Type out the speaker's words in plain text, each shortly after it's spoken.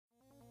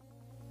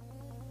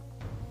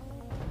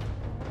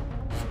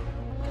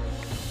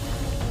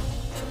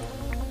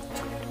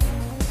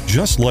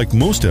Just like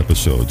most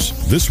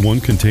episodes, this one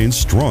contains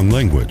strong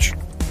language.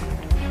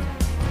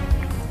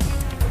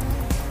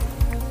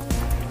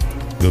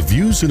 The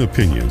views and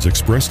opinions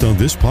expressed on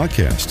this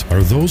podcast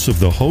are those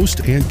of the host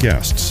and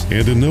guests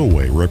and in no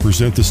way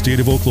represent the state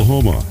of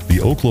Oklahoma,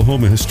 the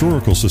Oklahoma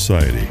Historical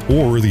Society,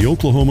 or the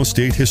Oklahoma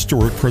State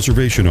Historic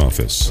Preservation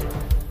Office.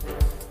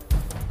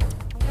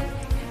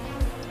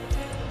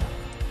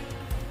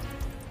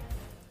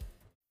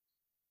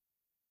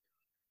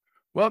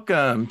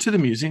 Welcome to the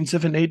Musings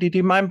of an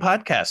ADD Mind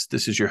podcast.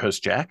 This is your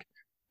host, Jack,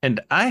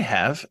 and I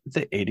have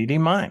the ADD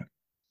Mind.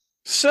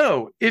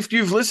 So if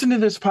you've listened to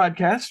this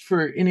podcast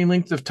for any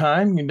length of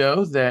time, you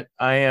know that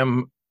I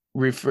am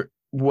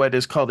what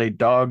is called a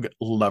dog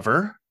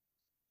lover.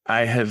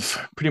 I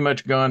have pretty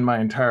much gone my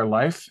entire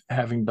life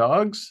having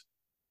dogs,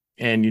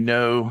 and you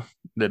know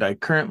that I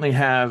currently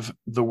have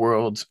the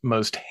world's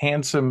most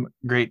handsome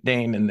Great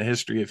Dane in the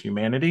history of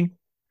humanity.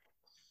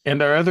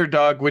 And our other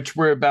dog, which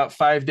we're about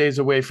 5 days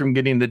away from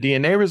getting the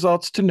DNA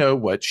results to know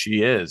what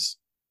she is.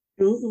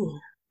 Ooh.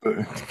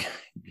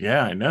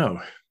 Yeah, I know.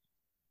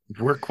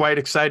 We're quite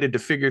excited to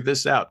figure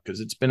this out because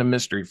it's been a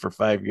mystery for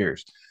 5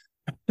 years.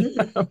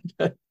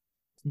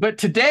 But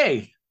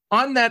today,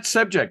 on that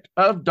subject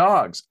of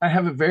dogs, I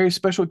have a very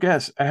special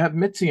guest. I have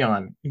Mitzi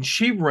on, and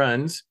she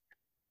runs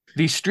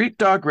the Street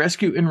Dog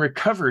Rescue and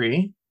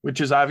Recovery,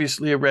 which is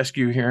obviously a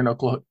rescue here in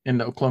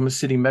the Oklahoma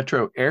City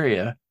metro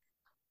area.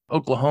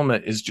 Oklahoma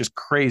is just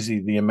crazy,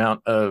 the amount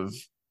of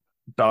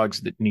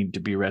dogs that need to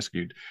be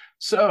rescued.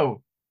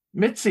 So,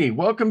 Mitzi,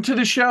 welcome to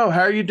the show. How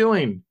are you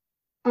doing?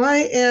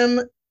 I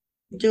am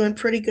doing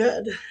pretty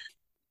good.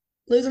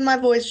 Losing my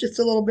voice just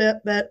a little bit,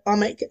 but I'll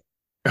make it.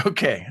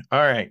 Okay.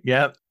 All right.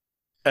 Yeah.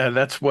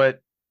 That's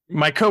what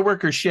my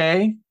coworker,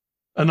 Shay,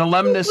 an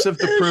alumnus of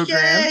the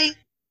program. Shay.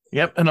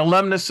 Yep. An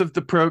alumnus of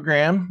the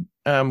program,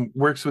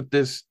 works with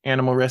this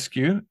animal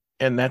rescue.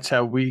 And that's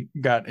how we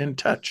got in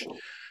touch.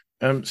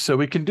 So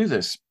we can do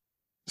this.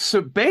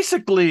 So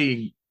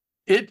basically,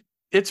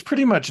 it's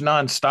pretty much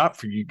nonstop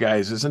for you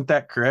guys. Isn't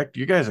that correct?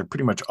 You guys are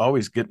pretty much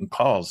always getting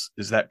calls.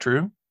 Is that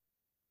true?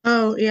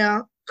 Oh,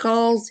 yeah.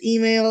 Calls,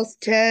 emails,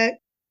 text.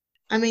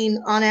 I mean,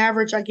 on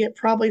average, I get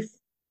probably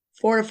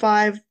 4 to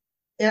 5,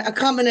 a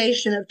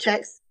combination of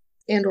texts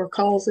and or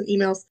calls and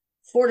emails,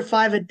 4 to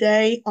 5 a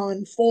day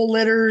on full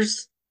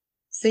litters,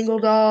 single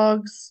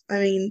dogs. I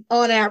mean,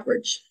 on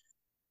average,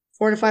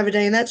 4 to 5 a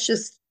day. And that's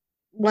just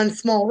one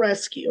small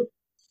rescue.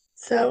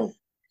 So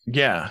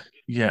yeah.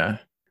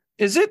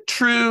 Is it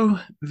true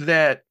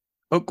that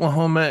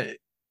Oklahoma,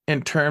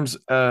 in terms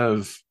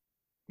of,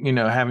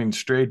 having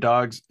stray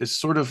dogs, is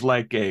sort of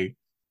like a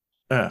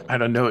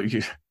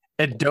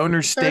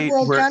donor state?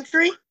 Third world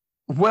country?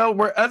 Well,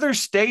 where other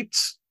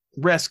states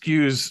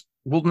rescues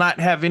will not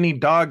have any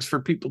dogs for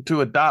people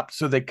to adopt,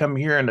 so they come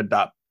here and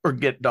adopt or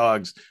get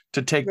dogs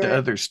to take to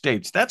other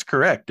states. That's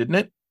correct, isn't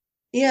it?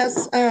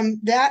 Yes,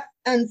 that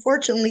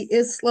unfortunately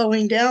is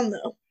slowing down,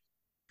 though.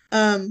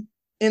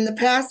 In the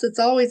past, it's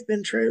always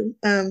been true.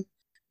 The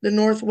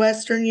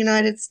northwestern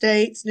United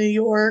States, New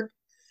York.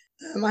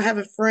 I have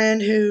a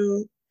friend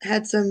who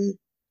had some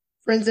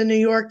friends in New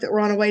York that were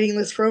on a waiting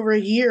list for over a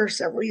year,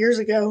 several years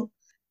ago,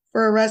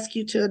 for a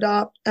rescue to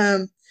adopt.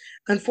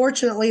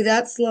 Unfortunately,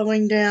 that's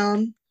slowing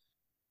down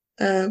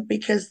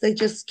because they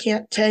just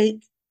can't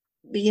take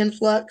the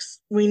influx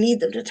we need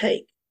them to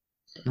take.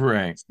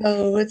 Right.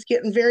 So it's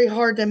getting very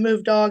hard to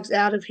move dogs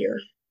out of here.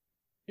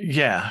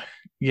 Yeah.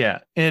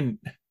 And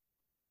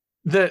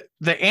the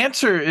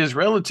answer is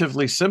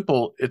relatively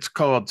simple. It's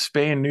called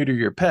spay and neuter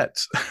your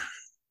pets.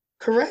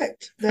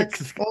 Correct.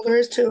 That's all there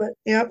is to it.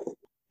 Yep.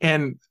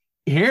 And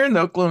here in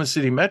the Oklahoma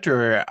City metro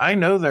area, I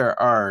know there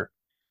are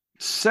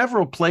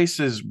several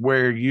places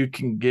where you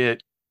can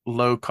get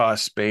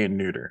low-cost spay and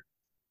neuter.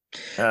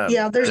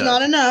 There's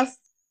not enough,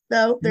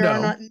 though. There are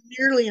not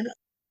nearly enough.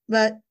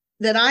 But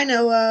that I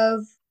know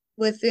of,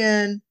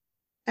 within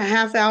a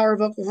half hour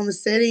of Oklahoma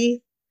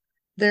City,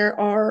 there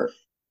are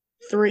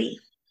 3.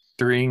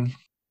 3.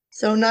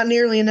 So not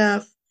nearly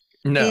enough.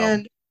 No.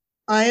 And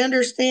I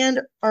understand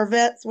our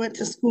vets went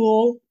to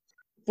school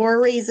for a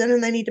reason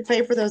and they need to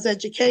pay for those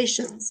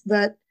educations.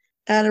 But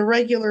at a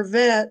regular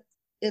vet,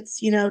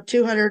 it's,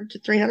 $200 to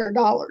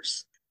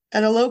 $300.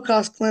 At a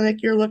low-cost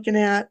clinic, you're looking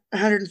at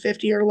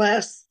 $150 or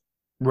less.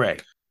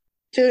 Right.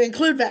 To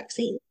include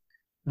vaccine.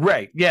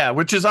 Right. Yeah,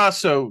 which is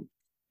also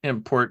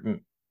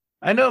important.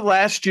 I know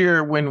last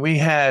year when we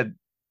had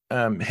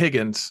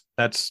Higgins,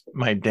 that's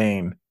my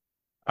Dane,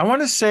 I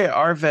want to say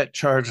our vet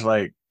charged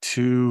like I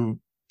think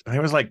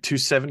it was like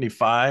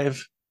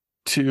 $275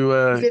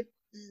 to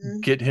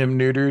get him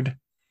neutered.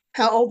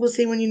 How old was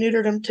he when you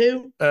neutered him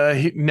too?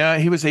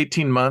 He was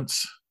 18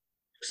 months.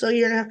 So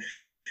did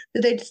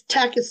they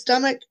attack his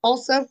stomach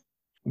also?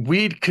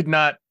 We could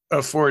not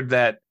afford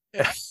that.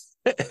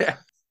 That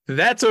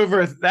was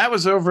over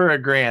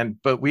 $1,000,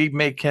 but we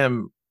make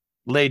him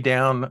lay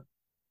down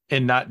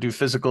and not do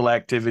physical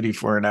activity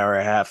for an hour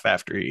and a half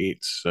after he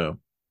eats. So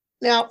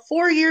now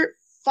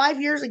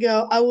 5 years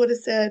ago, I would have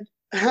said,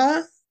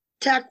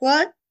 attack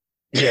what?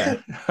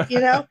 Yeah.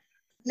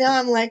 Now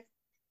I'm like,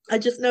 I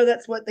just know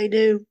that's what they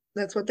do.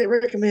 That's what they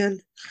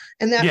recommend.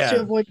 And that's to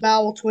Yeah. avoid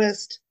bowel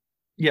twist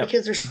Yep.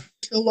 because they're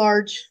so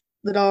large,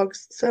 the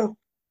dogs. So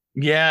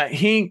Yeah.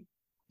 He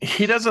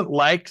doesn't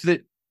like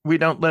that we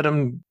don't let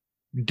him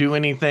do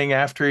anything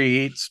after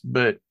he eats,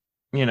 but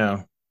you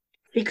know,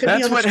 he could be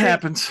that's on the what street.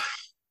 happens.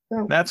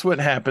 So, That's what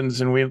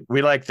happens. And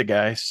we like the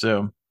guy.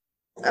 So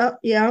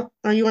yeah.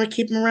 You want to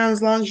keep him around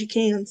as long as you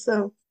can.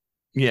 So,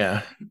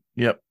 yeah.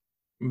 Yep.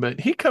 But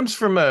he comes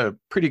from a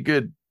pretty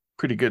good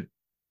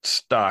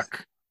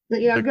stock.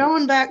 but yeah, The,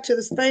 going back to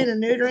the spaying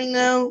and neutering,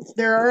 though,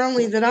 there are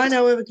only that I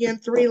know of, again,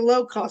 3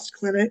 low cost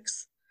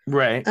clinics.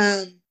 right.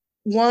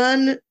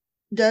 One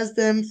does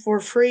them for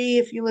free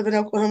if you live in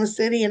Oklahoma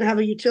City and have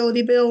a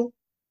utility bill.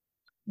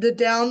 The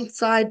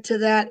downside to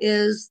that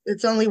is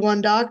it's only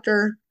one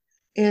doctor,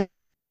 and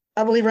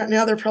I believe right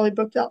now they're probably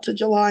booked out to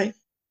July.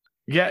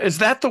 Yeah. Is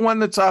that the one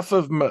that's off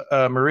of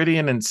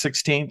Meridian and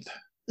 16th?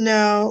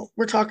 No,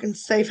 we're talking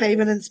Safe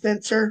Haven and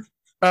Spencer.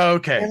 Oh,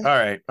 okay. And All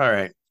right. All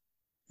right.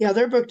 yeah,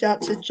 they're booked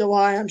out to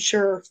July, I'm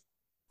sure.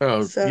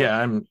 Oh, So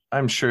yeah.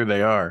 I'm sure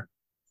they are.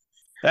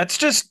 That's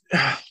just.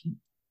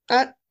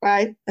 hey,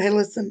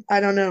 listen, I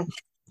don't know.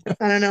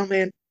 I don't know,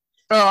 man.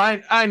 Oh,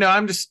 I know.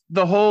 I'm just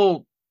the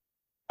whole.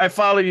 I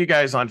follow you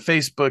guys on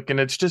Facebook, and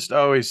it's just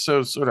always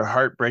so sort of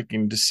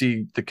heartbreaking to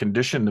see the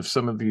condition of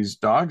some of these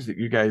dogs that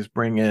you guys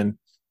bring in.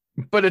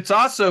 But it's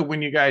also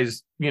when you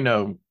guys,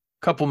 a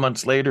couple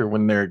months later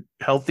when they're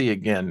healthy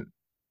again,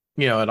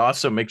 it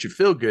also makes you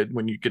feel good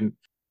when you can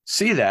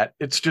see that.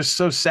 It's just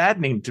so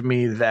saddening to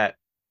me that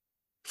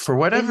for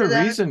whatever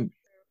That, reason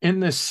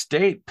in this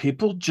state,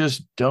 people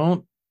just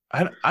don't.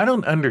 I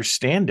don't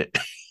understand it.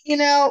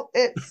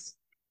 it's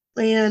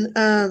man,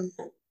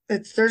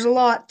 there's a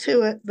lot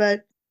to it,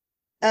 but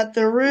at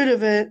the root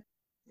of it,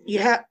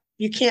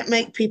 you can't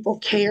make people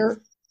care.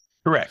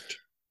 Correct.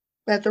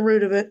 At the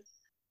root of it.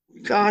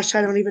 Gosh,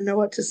 I don't even know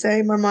what to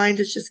say. My mind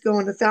is just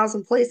going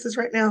 1,000 places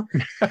right now.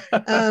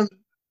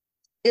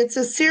 It's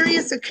as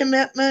serious a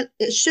commitment.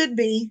 It should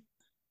be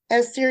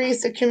as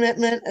serious a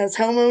commitment as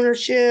home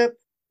ownership,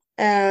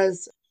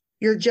 as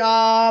your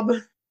job,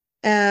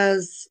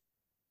 as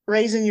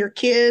raising your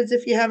kids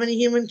if you have any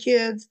human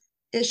kids.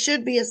 It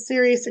should be as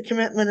serious a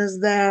commitment as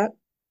that.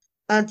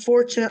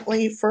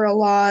 Unfortunately, for a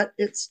lot,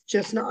 it's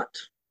just not.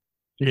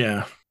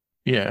 Yeah.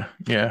 Yeah.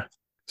 Yeah.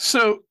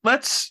 So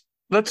let's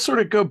sort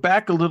of go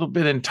back a little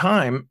bit in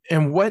time.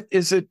 And what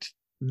is it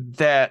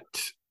that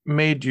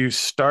made you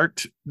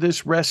start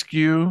this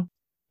rescue?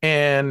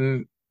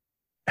 And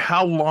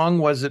how long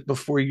was it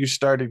before you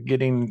started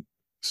getting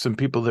some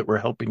people that were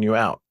helping you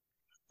out?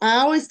 I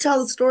always tell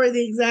the story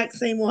the exact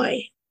same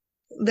way.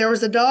 There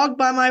was a dog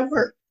by my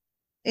work,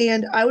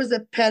 and I was a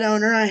pet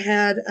owner. I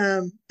had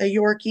a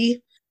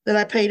Yorkie that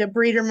I paid a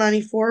breeder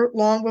money for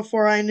long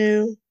before I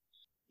knew,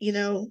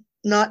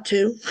 not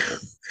to.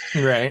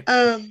 Right.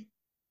 And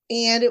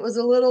it was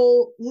a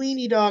little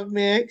weenie dog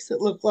mix, it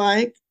looked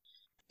like.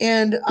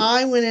 And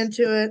I went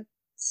into it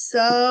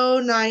so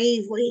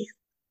naively.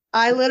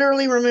 I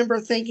literally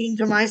remember thinking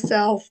to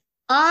myself,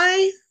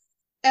 I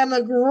am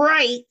a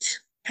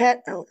great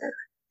pet owner.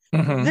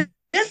 Mm-hmm.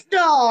 This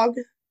dog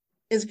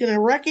is going to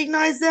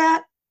recognize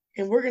that,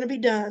 and we're going to be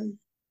done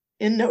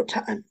in no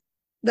time.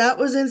 That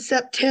was in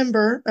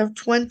September of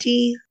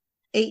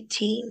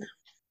 2018.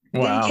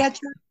 Wow.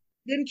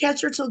 Didn't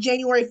catch her till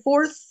January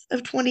 4th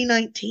of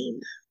 2019.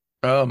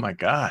 Oh my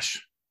gosh.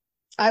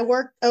 I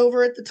worked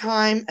over at the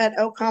time at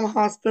Ocom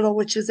Hospital,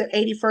 which is at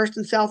 81st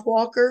and South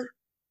Walker,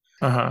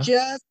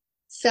 just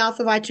south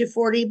of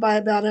I-240 by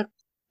about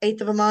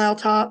 1/8 of a mile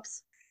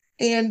tops.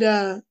 And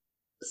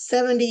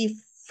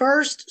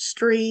 71st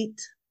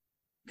Street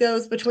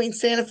goes between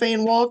Santa Fe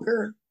and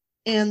Walker.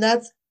 And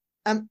that's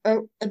a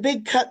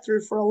big cut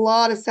through for a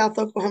lot of South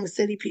Oklahoma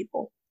City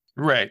people.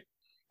 Right.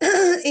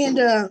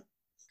 And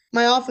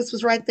my office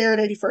was right there at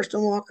 81st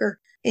and Walker.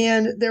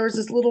 And there was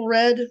this little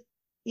red,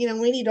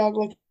 weenie dog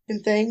looking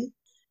thing.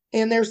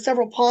 And there were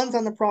several ponds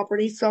on the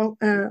property. So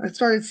I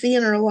started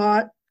seeing her a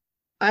lot.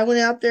 I went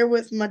out there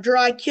with my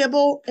dry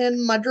kibble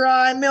and my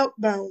dry milk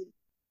bone.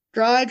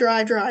 Dry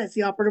is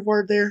the operative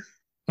word there.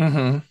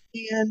 Mm-hmm.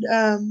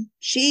 And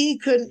she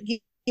couldn't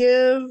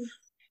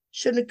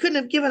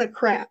have given a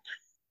crap.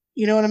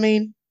 You know what I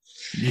mean?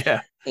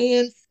 Yeah.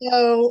 And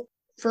so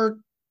for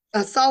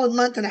a solid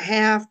month and a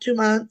half, 2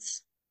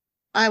 months,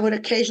 I would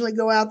occasionally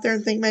go out there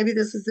and think maybe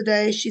this is the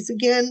day she's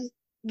again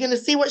going to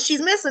see what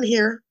she's missing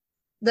here,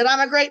 that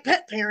I'm a great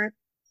pet parent.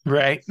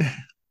 Right.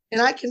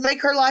 And I can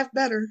make her life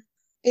better.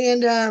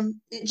 And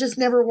it just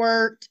never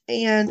worked.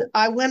 And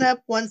I went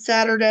up one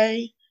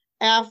Saturday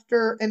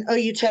after an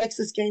OU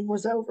Texas game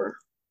was over.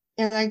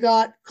 And I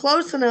got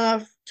close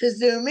enough to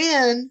zoom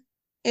in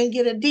and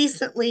get a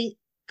decently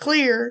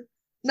clear,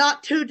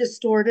 not too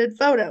distorted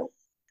photo.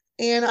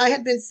 And I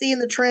had been seeing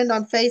the trend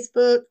on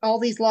Facebook, all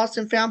these lost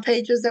and found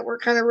pages that were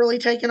kind of really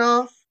taking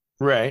off.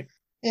 Right.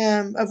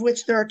 Of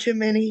which there are too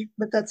many,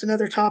 but that's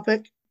another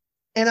topic.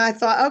 And I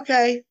thought,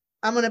 okay,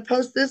 I'm going to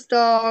post this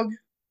dog.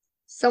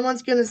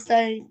 Someone's going to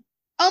say,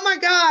 oh my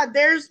God,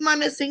 there's my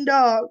missing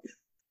dog.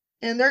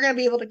 And they're going to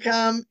be able to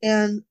come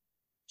and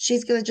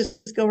she's going to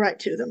just go right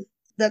to them.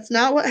 That's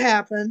not what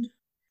happened.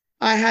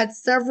 I had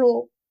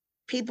several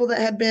people that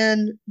had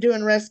been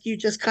doing rescue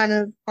just kind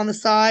of on the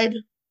side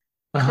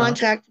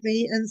contact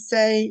me and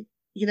say,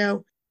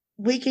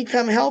 we can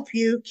come help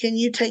you. Can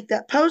you take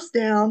that post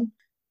down?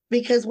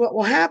 Because what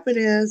will happen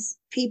is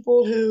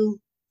people who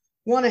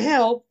want to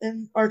help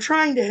and are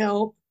trying to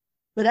help,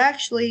 but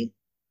actually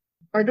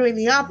are doing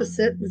the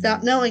opposite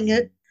without knowing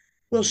it,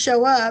 will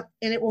show up,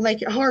 and it will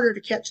make it harder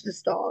to catch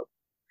this dog.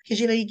 Because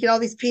you get all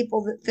these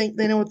people that think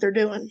they know what they're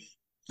doing.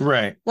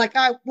 Right. Like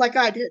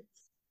I did.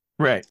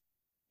 Right.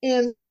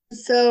 And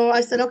so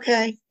I said,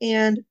 okay.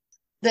 And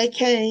they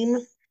came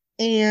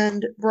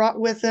and brought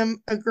with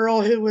them a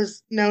girl who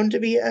was known to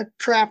be a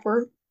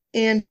trapper,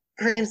 and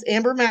her name's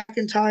Amber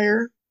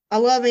McIntyre. I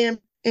love Amber,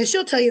 and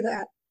she'll tell you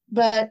that.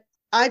 But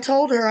I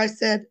told her, I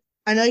said,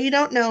 I know you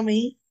don't know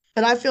me,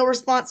 but I feel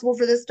responsible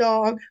for this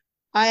dog.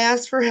 I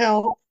asked for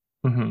help.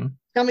 Mm-hmm.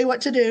 Tell me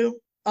what to do.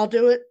 I'll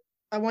do it.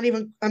 I'm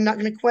not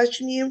going to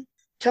question you.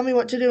 Tell me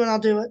what to do and I'll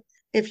do it.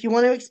 If you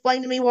want to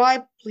explain to me why,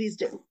 please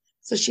do.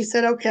 So she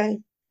said, okay.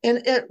 And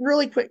it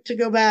really quick to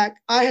go back.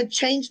 I had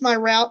changed my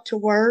route to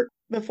work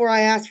before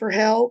I asked for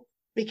help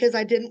because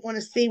I didn't want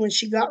to see when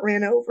she got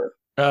ran over.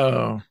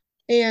 Oh.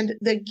 And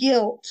the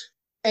guilt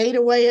ate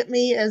away at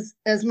me as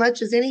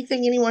much as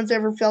anything anyone's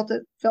ever felt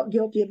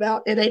guilty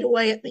about. It ate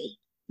away at me.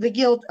 The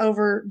guilt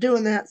over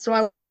doing that so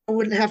I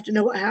wouldn't have to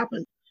know what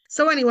happened.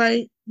 So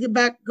anyway,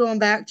 going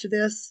back to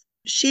this,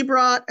 she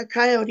brought a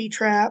coyote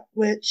trap,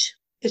 which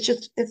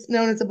it's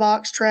known as a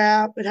box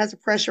trap. It has a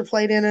pressure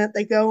plate in it.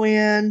 They go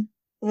in.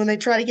 When they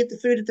try to get the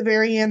food at the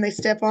very end, they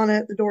step on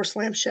it. The door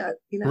slams shut.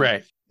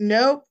 Right.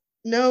 Nope.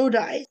 No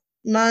dice.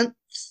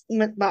 Months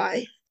went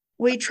by.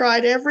 We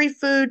tried every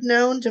food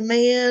known to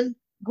man.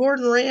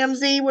 Gordon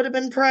Ramsay would have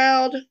been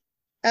proud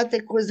at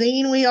the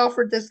cuisine we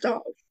offered this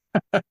dog.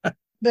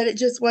 But it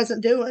just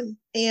wasn't doing.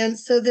 And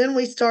so then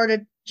we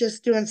started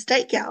just doing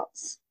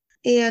stakeouts.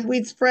 And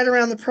we'd spread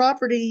around the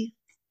property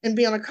and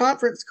be on a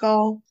conference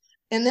call.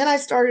 And then I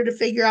started to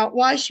figure out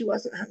why she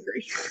wasn't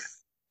hungry.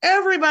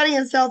 Everybody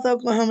in South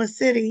Oklahoma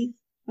City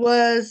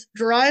was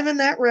driving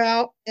that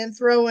route and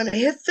throwing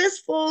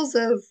fistfuls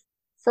of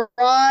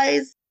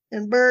fries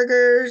and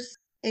burgers.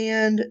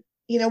 And,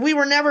 we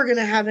were never going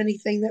to have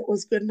anything that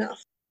was good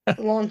enough,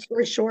 long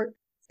story short.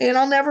 And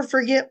I'll never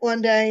forget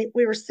one day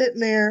we were sitting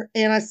there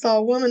and I saw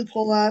a woman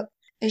pull up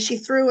and she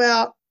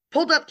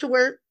pulled up to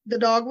where the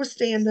dog was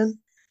standing.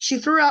 She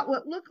threw out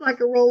what looked like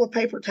a roll of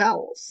paper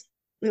towels.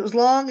 It was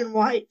long and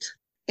white.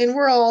 And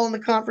we're all in the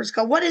conference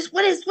call.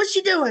 What's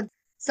she doing?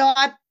 So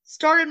I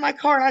started my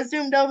car and I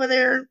zoomed over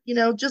there,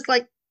 just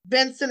like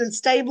Benson and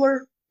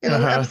Stabler in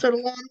an episode of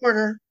Law and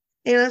Order.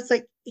 And I was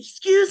like,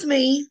 excuse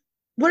me,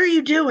 what are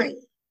you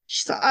doing?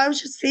 She said, I was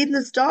just feeding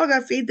this dog.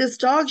 I feed this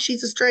dog.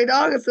 She's a stray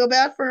dog. I feel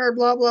bad for her,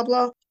 blah, blah,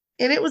 blah.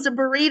 And it was a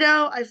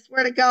burrito, I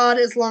swear to God,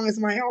 as long as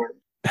my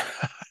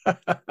arm.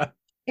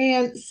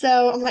 And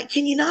so I'm like,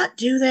 can you not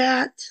do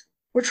that?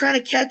 We're trying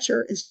to catch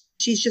her. And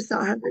she's just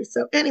not hungry.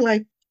 So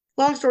anyway,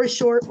 long story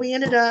short, we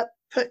ended up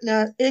putting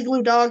an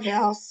igloo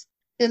doghouse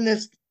in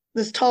this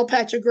tall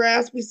patch of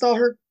grass we saw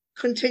her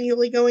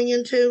continually going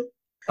into.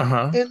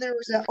 And there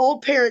was an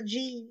old pair of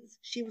jeans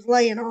she was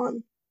laying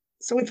on.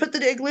 So we put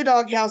the igloo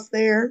doghouse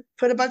there,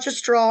 put a bunch of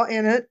straw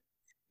in it,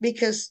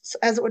 because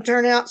as it would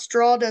turn out,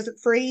 straw doesn't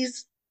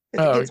freeze if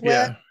it gets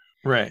wet.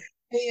 Right.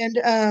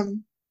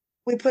 And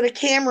we put a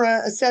trail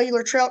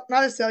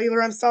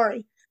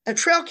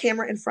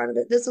camera in front of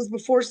it. This was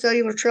before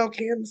cellular trail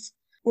cams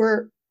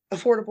were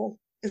affordable.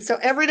 And so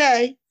every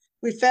day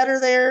we fed her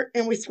there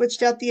and we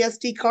switched out the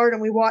SD card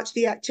and we watched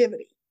the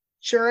activity.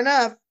 Sure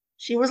enough,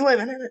 she was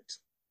living in it.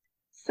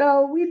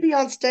 So we'd be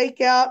on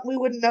stakeout. We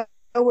wouldn't know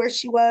where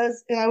she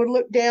was. And I would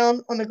look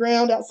down on the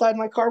ground outside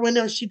my car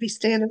window and she'd be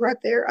standing right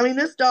there. I mean,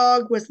 this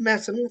dog was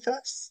messing with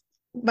us.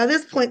 By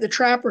this point, the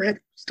trapper had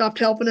stopped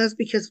helping us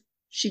because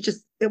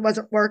it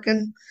wasn't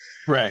working.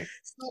 Right.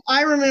 So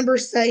I remember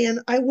saying,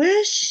 I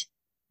wish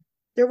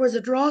there was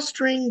a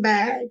drawstring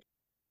bag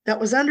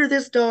that was under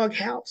this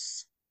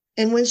doghouse.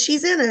 And when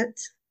she's in it,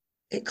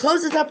 it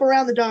closes up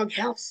around the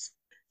doghouse.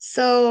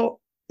 So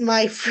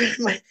my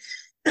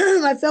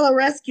fellow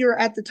rescuer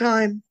at the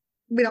time,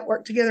 we don't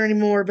work together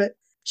anymore, but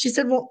she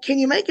said, well, can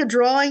you make a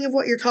drawing of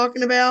what you're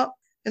talking about?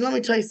 And let me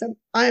tell you something,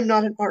 I am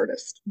not an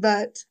artist,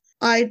 but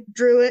I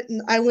drew it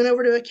and I went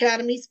over to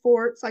Academy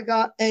Sports. I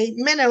got a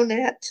minnow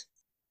net.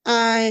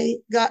 I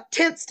got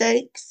tent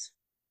stakes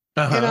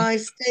and I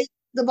staked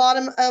the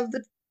bottom of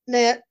the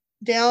net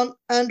down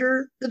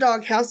under the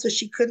doghouse so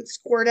she couldn't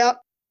squirt out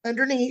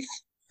underneath.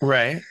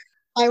 Right.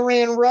 I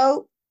ran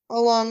rope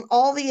along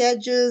all the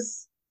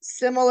edges,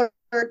 similar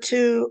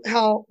to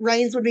how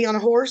reins would be on a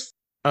horse.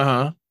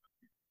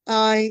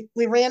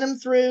 We ran them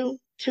through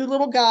 2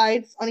 little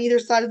guides on either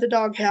side of the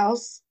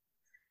doghouse,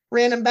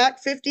 ran them back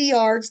 50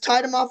 yards,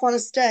 tied them off on a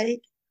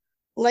stake,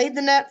 laid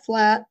the net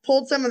flat,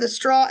 pulled some of the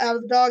straw out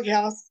of the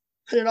doghouse,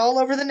 put it all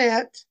over the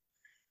net,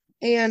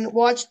 and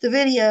watched the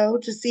video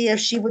to see if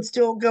she would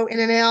still go in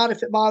and out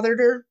if it bothered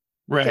her.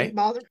 Right. Didn't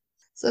bother.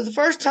 So the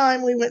first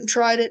time we went and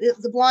tried it, it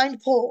was a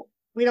blind pull.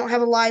 We don't have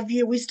a live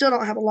view. We still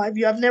don't have a live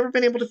view. I've never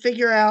been able to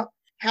figure out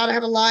how to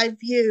have a live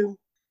view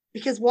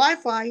because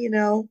Wi-Fi,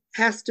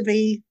 has to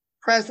be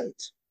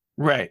present.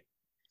 Right.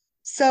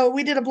 So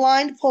we did a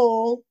blind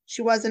pull.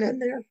 She wasn't in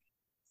there.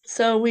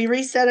 So we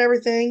reset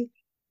everything.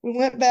 We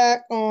went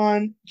back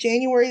on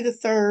January the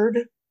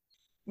 3rd,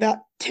 about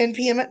 10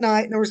 p.m. at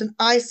night, and there was an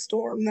ice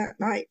storm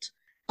that night.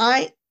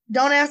 I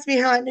don't ask me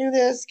how I knew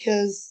this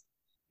because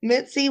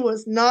Mitzi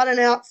was not an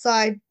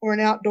outside or an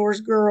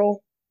outdoors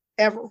girl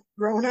ever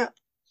growing up.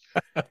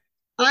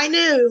 I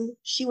knew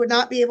she would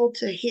not be able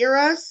to hear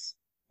us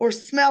or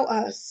smell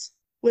us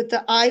with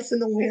the ice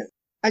and the wind.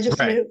 I just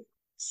knew.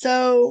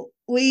 So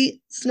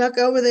we snuck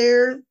over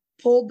there,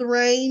 pulled the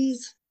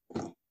reins,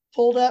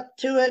 pulled up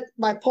to it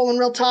by pulling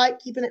real tight,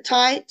 keeping it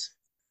tight.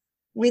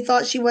 We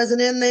thought she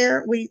wasn't in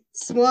there. We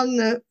swung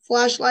the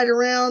flashlight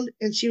around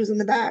and she was in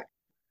the back.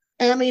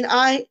 And I mean,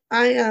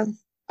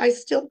 I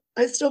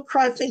still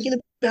cry thinking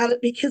about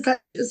it because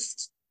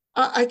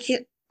I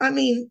can't. I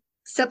mean,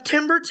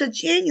 September to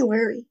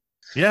January.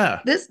 Yeah.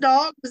 This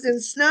dog was in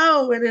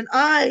snow and in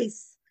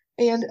ice,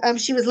 and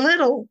she was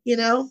little,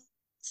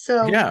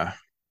 So yeah,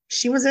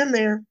 she was in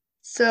there.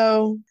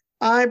 So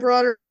I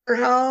brought her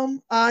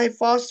home. I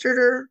fostered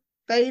her,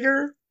 fed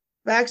her,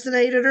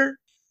 vaccinated her.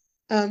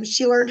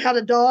 She learned how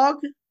to dog,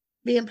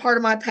 being part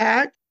of my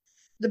pack.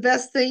 The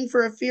best thing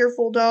for a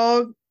fearful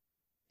dog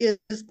is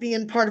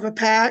being part of a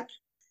pack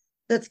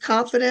that's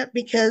confident,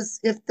 because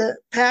if the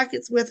pack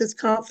it's with is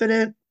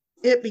confident,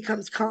 it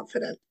becomes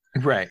confident.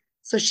 Right.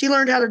 So she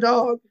learned how to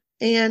dog,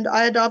 and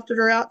I adopted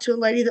her out to a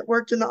lady that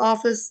worked in the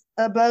office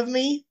above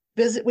me.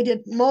 We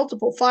did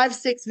multiple 5,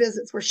 6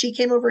 visits where she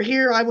came over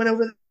here. I went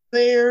over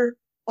there.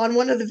 On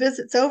one of the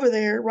visits over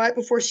there, right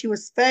before she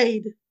was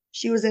spayed,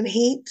 she was in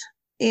heat.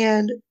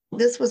 And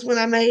this was when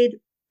I made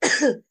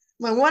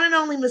my one and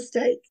only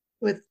mistake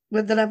with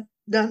that I've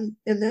done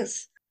in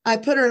this. I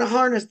put her in a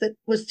harness that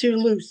was too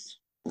loose.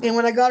 And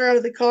when I got her out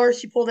of the car,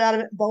 she pulled out of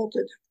it and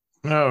bolted.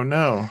 Oh,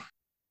 no.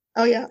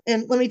 Oh, yeah.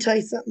 And let me tell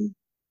you something.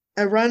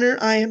 A runner,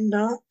 I am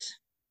not.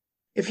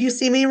 If you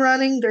see me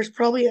running, there's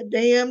probably a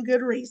damn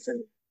good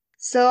reason.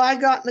 So I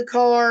got in the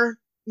car,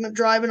 went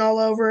driving all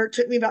over. It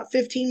took me about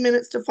 15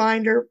 minutes to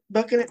find her,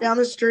 booking it down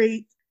the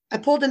street. I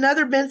pulled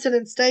another Benson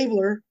and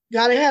Stabler,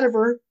 got ahead of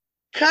her,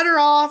 cut her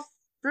off,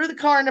 threw the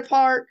car in the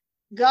park,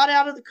 got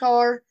out of the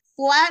car,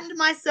 flattened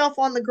myself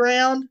on the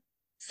ground,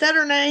 said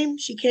her name.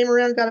 She came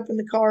around, got up in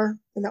the car,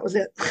 and that was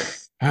it.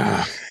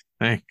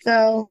 Thanks.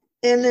 So,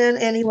 and then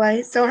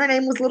anyway, so her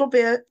name was Little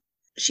Bit.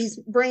 She's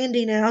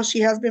Brandy now. She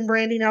has been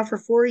Brandy now for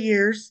 4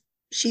 years.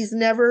 She's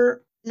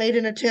never made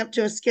an attempt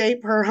to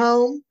escape her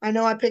home. I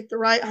know I picked the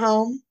right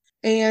home,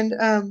 and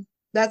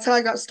that's how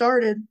I got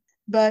started.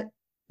 But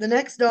the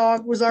next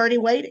dog was already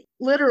waiting,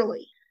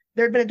 literally.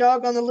 There'd been a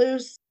dog on the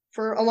loose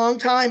for a long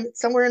time,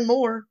 somewhere in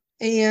Moore,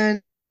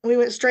 and we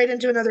went straight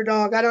into another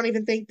dog. I don't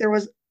even think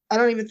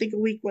a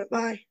week went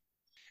by.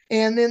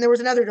 And then there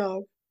was another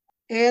dog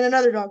and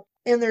another dog,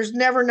 and there's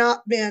never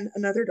not been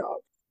another dog.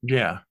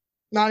 Yeah.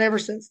 Not ever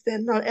since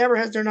then. Not ever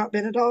has there not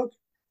been a dog.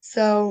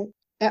 So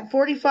at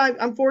 45,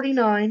 I'm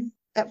 49.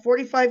 At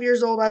 45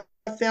 years old, I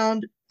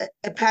found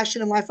a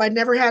passion in life. I'd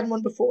never had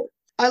one before.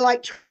 I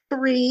like to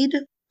read.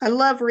 I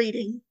love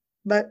reading,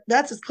 but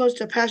that's as close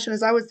to a passion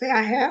as I would say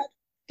I had.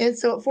 And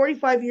so at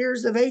 45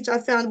 years of age, I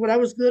found what I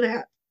was good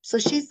at. So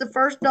she's the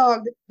first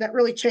dog that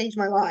really changed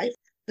my life.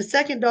 The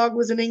second dog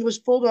was an English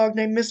bulldog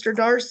named Mr.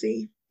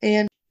 Darcy,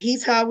 and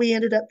he's how we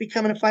ended up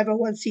becoming a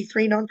 501c3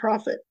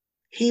 nonprofit.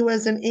 He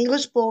was an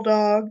English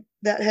bulldog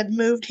that had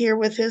moved here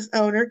with his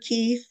owner,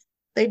 Keith.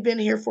 They'd been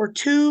here for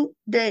 2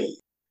 days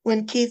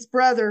when Keith's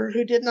brother,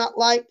 who did not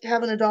like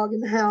having a dog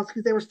in the house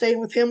because they were staying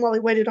with him while he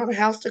waited on a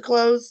house to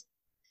close,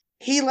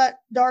 he let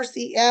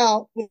Darcy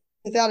out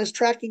without his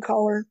tracking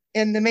collar,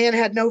 and the man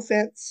had no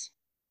fence.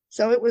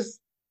 So it was,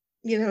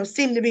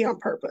 seemed to be on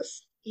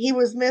purpose. He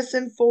was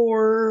missing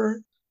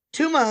for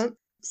 2 months.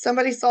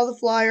 Somebody saw the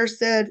flyer,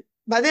 said,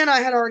 by then I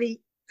had already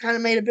kind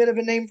of made a bit of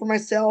a name for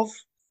myself,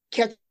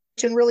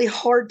 catching really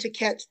hard to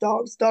catch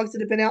dogs that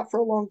have been out for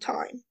a long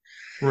time.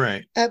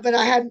 Right. But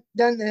I hadn't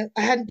done the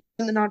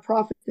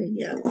nonprofit thing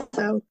yet.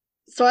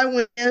 So I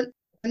went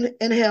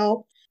and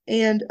helped.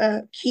 And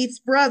Keith's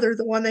brother,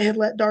 the one that had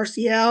let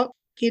Darcy out,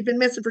 he had been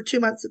missing for 2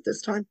 months at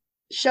this time,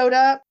 showed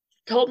up,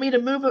 told me to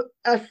move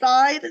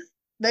aside.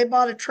 They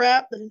bought a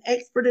trap that an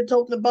expert had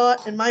told them to buy,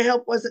 and my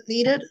help wasn't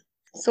needed.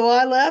 So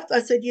I left.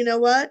 I said, you know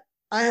what?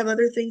 I have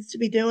other things to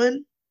be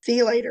doing. See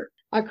you later.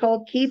 I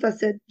called Keith. I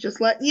said,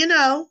 just letting you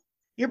know,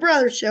 your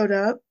brother showed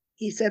up.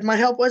 He said, my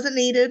help wasn't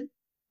needed.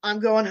 I'm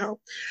going home.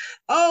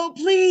 Oh,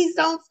 please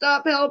don't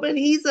stop helping.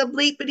 He's a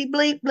bleepity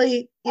bleep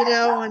bleep,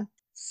 And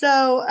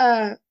so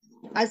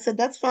I said,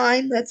 that's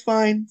fine. That's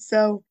fine.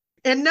 So,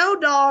 and no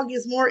dog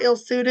is more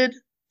ill-suited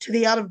to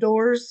the out of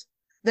doors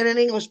than an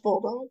English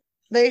bulldog.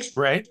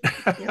 Right.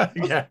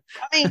 Yeah.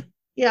 I mean,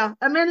 yeah,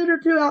 a minute or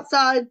two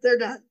outside, they're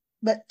done.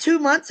 But 2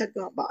 months had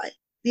gone by.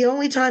 The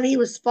only time he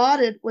was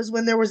spotted was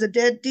when there was a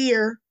dead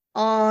deer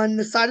on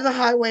the side of the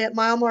highway at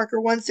mile marker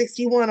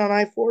 161 on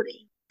I-40.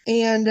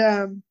 And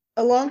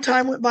a long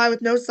time went by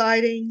with no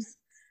sightings.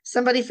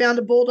 Somebody found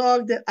a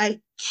bulldog that, I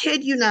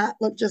kid you not,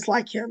 looked just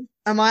like him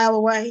a mile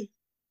away.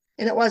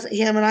 And it wasn't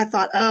him. And I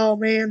thought, oh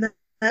man,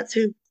 that's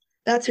who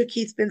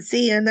Keith's been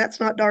seeing. That's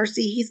not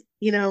Darcy. He's,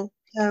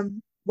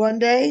 one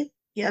day,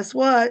 guess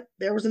what?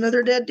 There was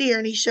another dead deer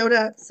and he showed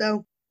up.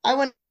 So I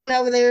went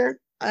over there.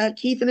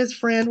 Keith and his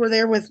friend were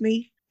there with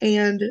me.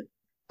 And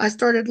I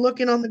started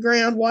looking on the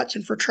ground,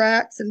 watching for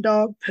tracks and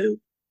dog poop.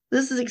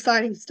 This is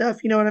exciting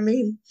stuff. You know what I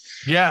mean?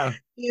 Yeah.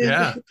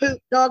 Yeah.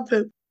 Dog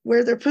poop,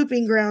 where their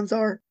pooping grounds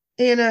are.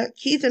 And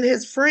Keith and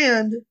his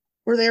friend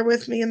were there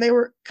with me, and they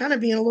were kind of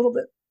being a little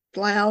bit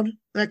loud,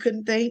 and I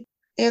couldn't think.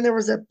 And there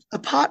was a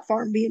pot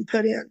farm being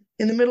put in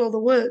the middle of the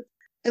woods.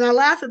 And I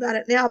laugh about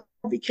it now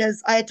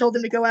because I had told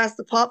them to go ask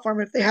the pot farm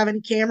if they have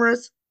any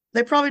cameras.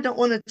 They probably don't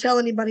want to tell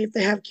anybody if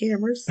they have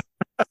cameras.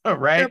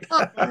 Right.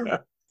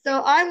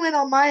 So I went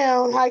on my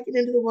own hiking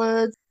into the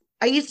woods.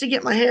 I used to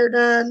get my hair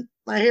done.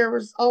 My hair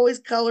was always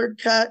colored,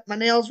 cut. My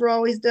nails were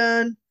always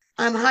done.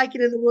 I'm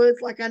hiking in the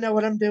woods like I know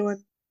what I'm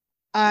doing.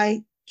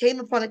 I came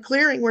upon a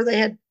clearing where they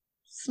had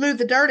smoothed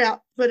the dirt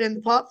out, put in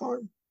the pot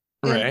farm.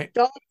 Right.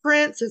 Dog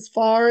prints as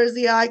far as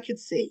the eye could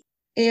see.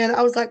 And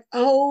I was like,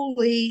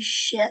 holy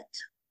shit.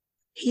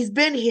 He's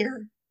been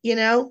here,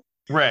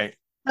 Right.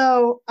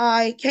 So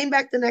I came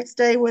back the next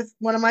day with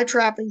one of my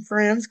trapping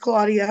friends,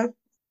 Claudia.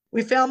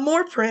 We found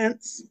more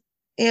prints,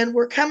 and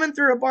we're coming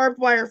through a barbed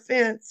wire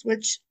fence,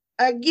 which,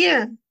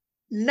 again,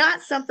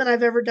 not something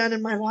I've ever done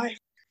in my life.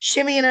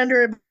 Shimmying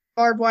under a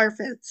barbed wire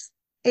fence.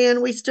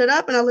 And we stood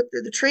up, and I looked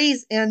through the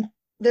trees, and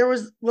there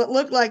was what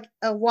looked like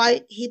a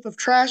white heap of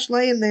trash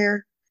laying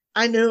there.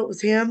 I knew it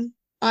was him.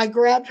 I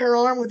grabbed her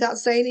arm without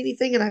saying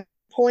anything, and I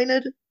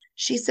pointed.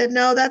 She said,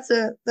 no, that's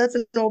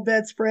an old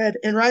bedspread.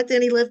 And right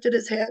then he lifted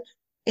his head.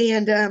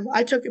 And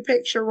I took a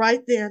picture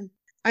right then.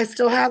 I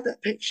still have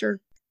that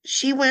picture.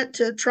 She went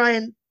to try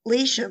and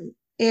leash him,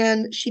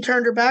 and she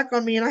turned her back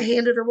on me, and I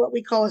handed her what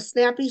we call a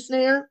snappy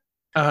snare,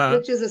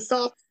 which is a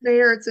soft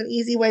snare. It's an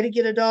easy way to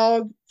get a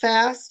dog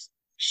fast.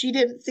 She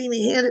didn't see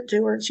me hand it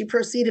to her, and she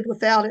proceeded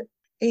without it.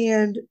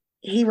 And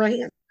he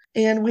ran.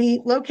 And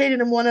we located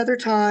him one other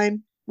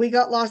time. We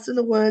got lost in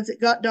the woods.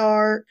 It got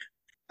dark.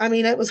 I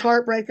mean, it was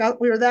heartbreak.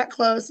 We were that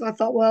close, and I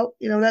thought, well,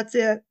 that's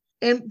it.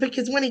 And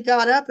because when he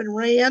got up and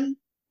ran,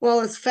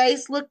 well, his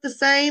face looked the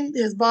same.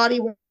 His body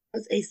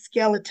was a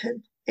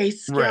skeleton.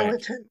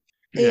 Right.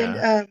 And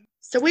Yeah.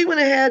 so we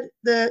went ahead.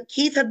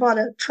 Keith had bought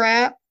a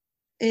trap,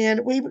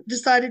 and we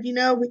decided,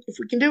 if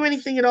we can do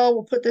anything at all,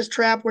 we'll put this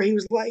trap where he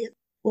was laying.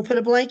 We'll put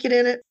a blanket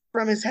in it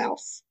from his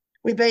house.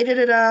 We baited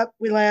it up.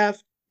 We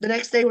left. The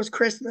next day was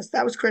Christmas.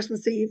 That was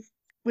Christmas Eve.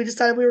 We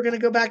decided we were going to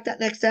go back that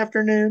next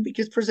afternoon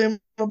because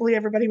presumably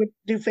everybody would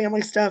do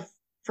family stuff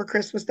for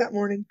Christmas that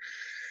morning.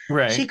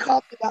 Right. She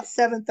called me about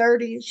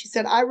 7:30, and she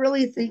said, I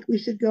really think we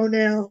should go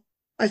now.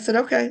 I said,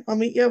 okay, I'll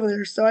meet you over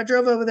there. So I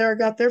drove over there. I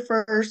got there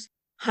first,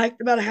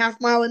 hiked about a half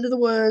mile into the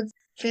woods,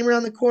 came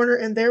around the corner,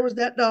 and there was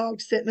that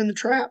dog sitting in the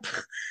trap.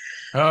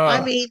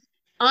 I mean,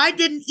 I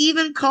didn't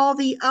even call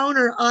the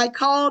owner. I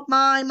called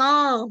my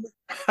mom.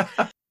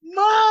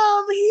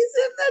 Mom, he's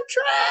in the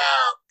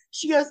trap.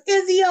 She goes,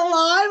 is he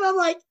alive? I'm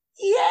like,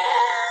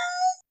 yes.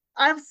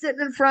 I'm sitting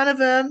in front of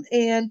him,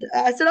 and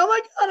I said, oh my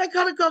God, I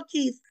gotta call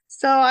Keith.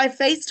 So I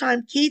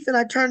FaceTimed Keith, and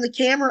I turned the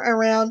camera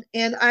around,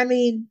 and I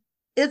mean,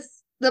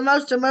 it's the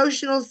most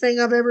emotional thing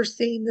I've ever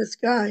seen, this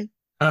guy.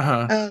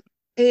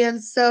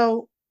 And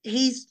so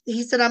he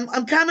said,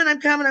 I'm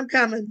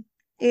coming.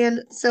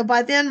 And so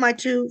by then, my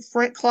two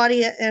friend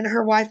Claudia and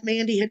her wife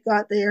Mandy had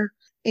got there,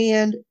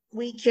 and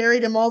we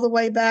carried him all the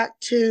way back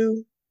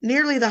to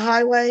nearly the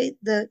highway.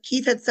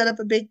 Keith had set up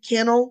a big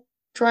kennel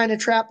trying to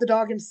trap the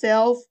dog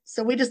himself.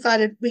 So we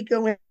decided we'd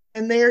go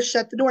in there,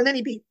 shut the door, and then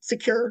he'd be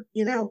secure,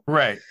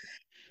 Right.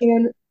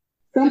 And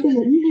something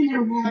that usually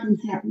never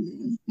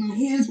happened. My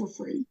hands were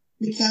free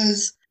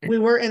because we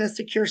were in a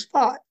secure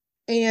spot.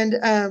 And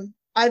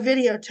I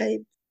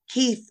videotaped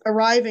Keith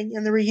arriving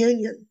in the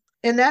reunion.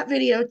 And that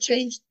video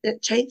changed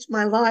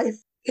my life.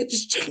 It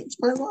just changed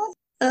my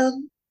life.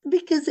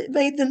 Because it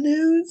made the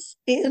news,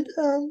 and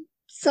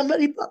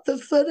somebody bought the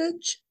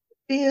footage,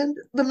 and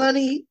the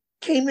money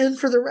came in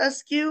for the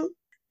rescue,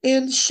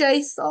 and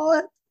Shay saw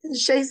it, and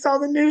Shay saw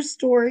the news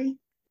story,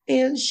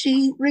 and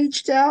she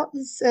reached out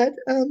and said,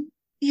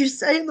 you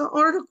say in the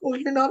article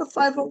you're not a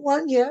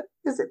 501 yet.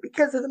 Is it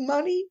because of the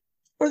money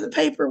or the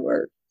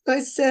paperwork?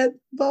 I said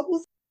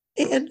both.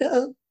 And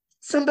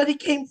somebody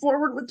came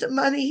forward with the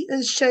money,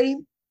 and Shay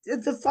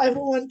did the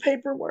 501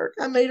 paperwork.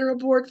 I made her a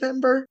board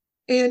member,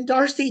 and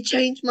Darcy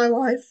changed my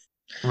life.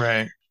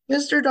 Right.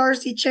 Mr.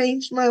 Darcy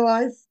changed my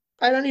life.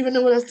 I don't even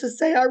know what else to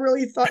say. I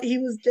really thought he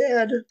was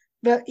dead,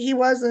 but he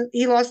wasn't.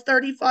 He lost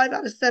 35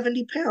 out of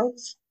 70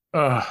 pounds.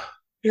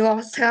 He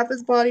lost half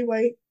his body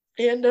weight.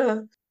 And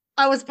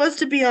I was supposed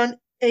to be on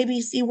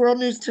ABC World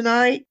News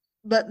Tonight,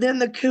 but then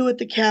the coup at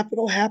the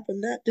Capitol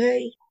happened that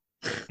day.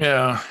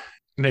 Yeah,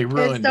 they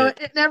ruined it.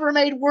 It never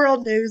made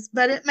world news,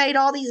 but it made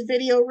all these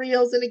video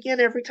reels. And again,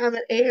 every time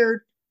it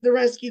aired, the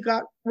rescue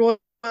got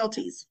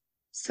royalties.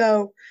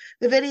 So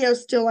the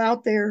video's still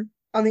out there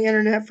on the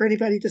internet for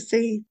anybody to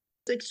see.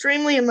 It's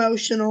extremely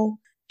emotional.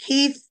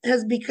 Keith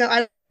has become,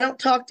 I don't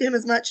talk to him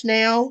as much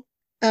now,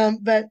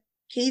 but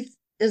Keith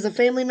is a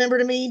family member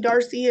to me.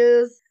 Darcy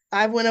is.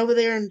 I went over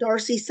there and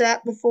Darcy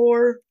sat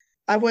before.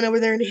 I went over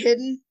there and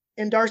hidden,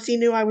 and Darcy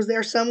knew I was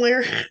there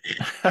somewhere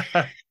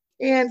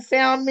and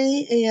found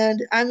me.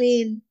 And I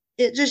mean,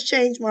 it just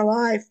changed my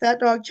life. That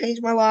dog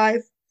changed my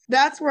life.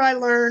 That's where I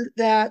learned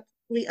that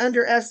we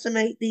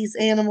underestimate these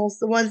animals,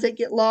 the ones that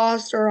get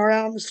lost or are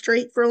out on the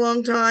street for a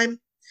long time.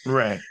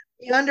 Right.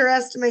 We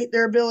underestimate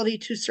their ability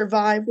to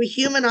survive. We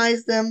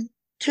humanize them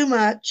too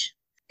much.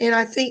 And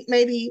I think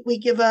maybe we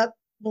give up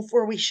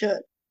before we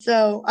should.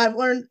 So I've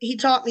learned, he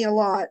taught me a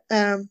lot.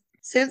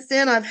 Since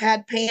then, I've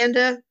had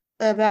Panda,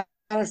 about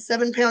a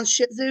 7-pound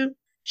Shih Tzu.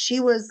 She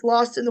was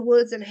lost in the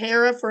woods in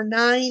Hera for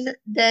 9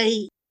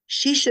 days.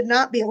 She should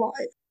not be alive.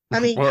 I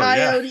mean, Well,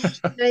 coyotes,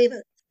 you name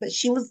it. But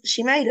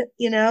she made it,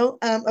 you know.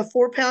 A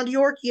 4-pound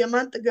Yorkie a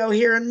month ago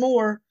here in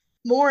Moore.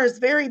 Moore is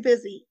very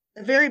busy,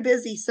 a very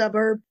busy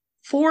suburb.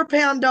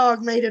 4-pound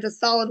dog made it a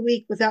solid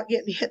week without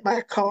getting hit by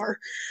a car.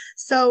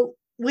 So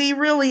we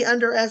really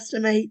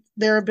underestimate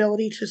their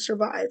ability to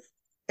survive.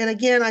 And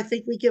again, I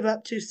think we give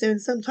up too soon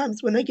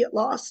sometimes when they get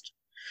lost.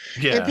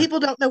 Yeah. And people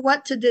don't know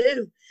what to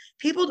do.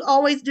 People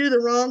always do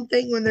the wrong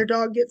thing when their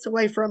dog gets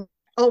away from them.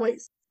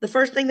 Always. The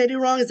first thing they do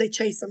wrong is they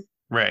chase them.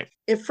 Right.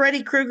 If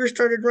Freddy Krueger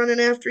started running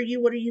after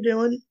you, what are you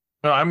doing?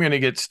 No, I'm going to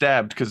get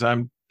stabbed because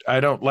I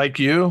don't like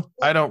you.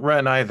 I don't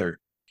run either.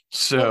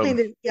 So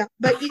Yeah,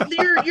 but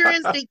your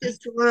instinct is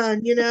to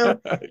run, you know.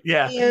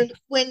 yeah. And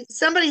when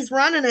somebody's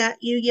running at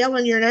you,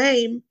 yelling your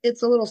name,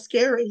 it's a little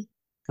scary.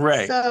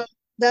 Right. So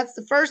that's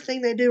the first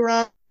thing they do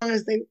wrong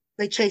is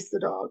they chase the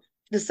dog.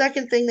 The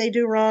second thing they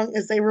do wrong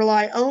is they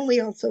rely only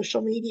on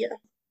social media.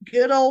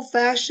 Good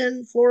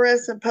old-fashioned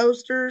fluorescent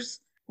posters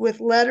with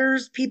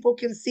letters people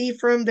can see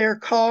from their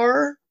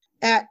car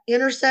at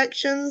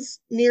intersections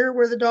near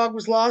where the dog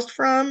was lost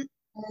from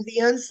are the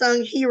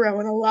unsung hero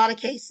in a lot of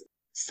cases.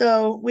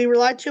 So we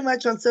rely too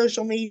much on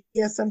social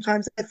media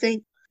sometimes. I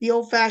think the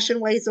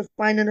old-fashioned ways of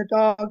finding a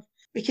dog,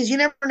 because you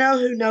never know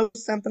who knows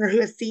something or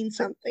who has seen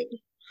something.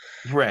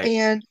 Right.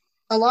 And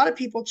a lot of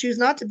people choose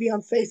not to be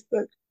on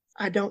Facebook.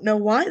 I don't know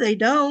why they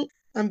don't.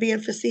 I'm being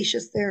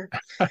facetious there.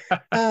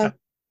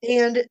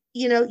 And,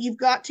 you know, you've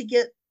got to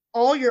get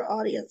all your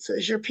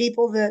audiences, your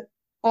people that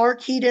are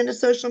keyed into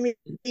social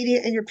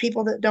media and your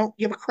people that don't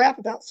give a crap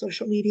about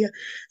social media.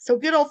 So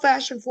good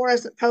old-fashioned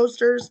fluorescent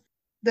posters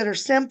that are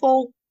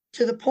simple,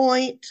 to the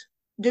point,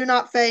 do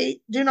not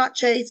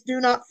chase,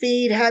 do not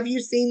feed, have you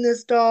seen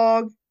this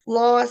dog,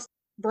 lost,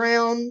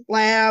 brown,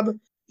 lab,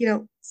 you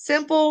know,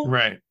 simple,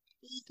 right,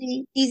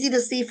 easy to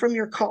see from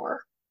your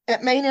car.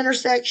 At main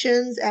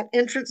intersections, at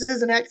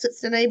entrances and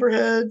exits to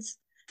neighborhoods,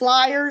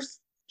 flyers,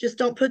 just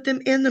don't put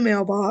them in the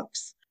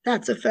mailbox.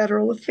 That's a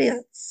federal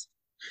offense.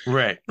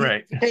 Right.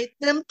 Take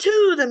them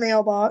to the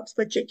mailbox,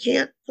 but you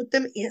can't put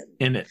them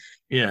in it.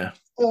 Yeah.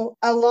 So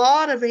a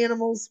lot of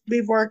animals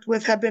we've worked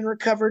with have been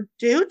recovered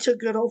due to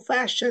good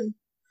old-fashioned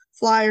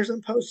flyers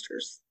and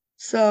posters.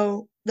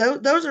 So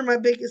those are my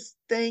biggest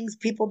things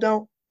people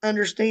don't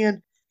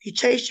understand. If you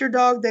chase your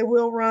dog, they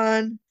will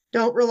run.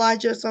 Don't rely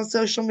just on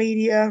social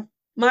media.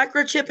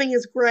 Microchipping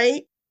is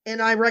great,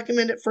 and I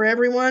recommend it for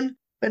everyone,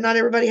 but not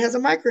everybody has a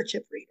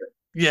microchip reader.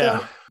 Yeah.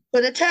 So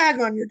put a tag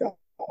on your dog.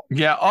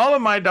 Yeah, all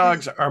of my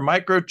dogs are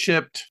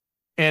microchipped,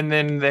 and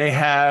then they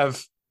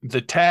have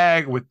the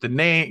tag with the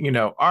name, you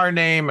know, our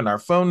name and our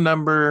phone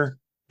number.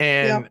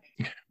 And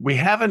we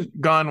haven't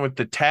gone with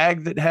the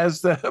tag that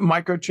has the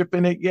microchip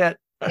in it yet.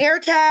 Air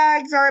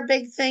tags are a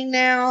big thing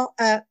now.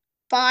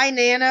 Phi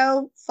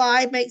Nano,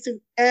 Phi makes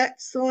an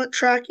excellent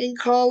tracking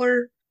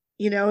collar.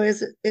 You know,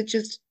 it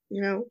just,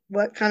 you know,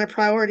 what kind of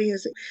priority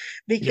is it?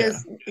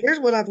 Because here's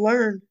what I've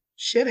learned.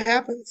 Shit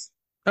happens.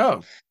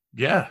 Oh,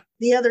 yeah.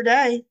 The other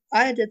day,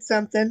 I did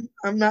something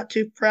I'm not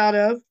too proud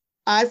of.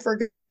 I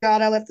forgot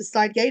I left the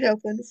side gate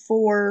open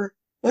for,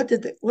 what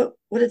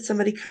did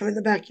somebody come in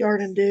the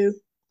backyard and do?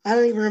 I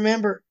don't even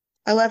remember.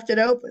 I left it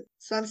open.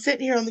 So I'm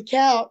sitting here on the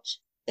couch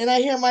and I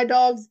hear my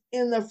dogs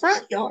in the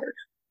front yard.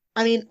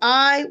 I mean,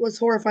 I was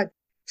horrified.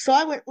 So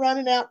I went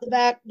running out the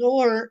back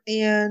door,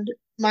 and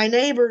my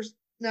neighbors,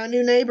 now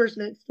new neighbors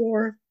next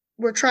door,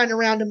 were trying to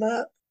round them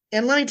up.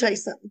 And let me tell you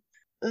something.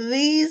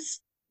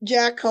 These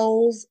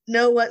jackholes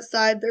know what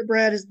side their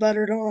bread is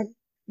buttered on,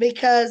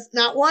 because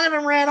not one of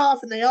them ran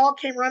off and they all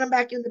came running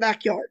back in the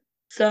backyard.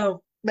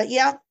 So, but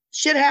yeah,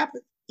 shit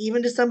happens,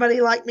 even to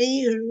somebody like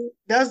me who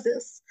does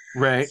this.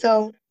 Right.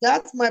 So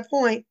that's my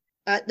point.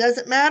 It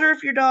doesn't matter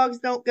if your dogs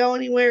don't go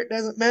anywhere. It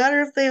doesn't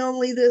matter if they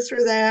only this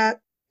or that.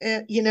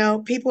 And, you know,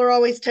 people are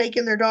always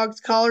taking their dogs'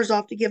 collars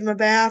off to give them a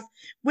bath.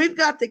 We've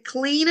got the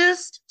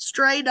cleanest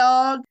stray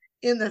dog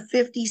in the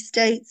 50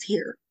 states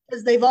here,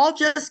 because they've all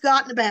just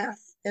gotten a bath.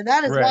 And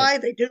that is why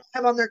they don't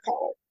have on their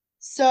collar.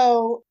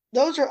 So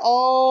those are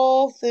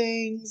all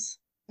things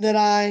that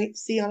I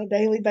see on a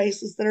daily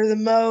basis that are the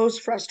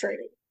most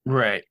frustrating.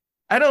 Right.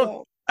 I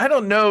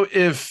don't know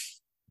if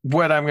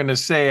what I'm going to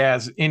say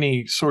has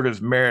any sort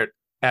of merit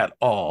at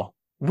all.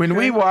 When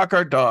we walk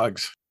our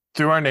dogs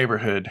through our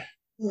neighborhood,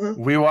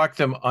 we walk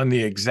them on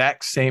the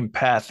exact same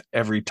path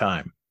every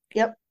time.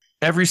 Yep.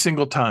 Every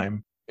single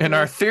time. And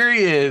our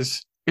theory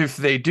is if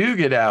they do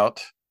get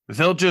out,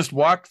 they'll just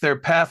walk their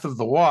path of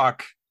the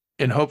walk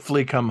and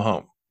hopefully come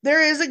home.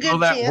 There is a good Will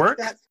that chance work?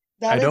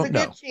 that is a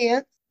good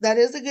chance. That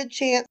is a good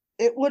chance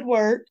it would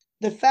work.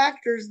 The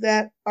factors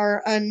that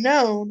are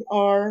unknown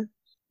are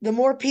the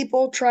more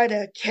people try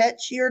to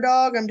catch your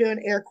dog. I'm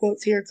doing air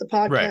quotes here. It's a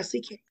podcast. Right. So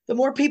the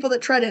more people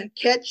that try to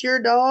catch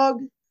your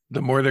dog,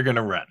 the more they're going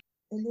to run.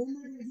 And then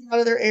they're going to get out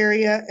of their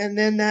area. And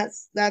then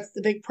that's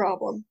the big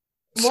problem.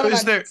 So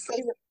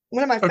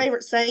One of my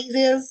favorite sayings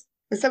is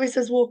when somebody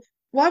says, well,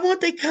 why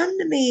won't they come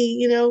to me?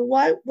 You know,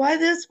 why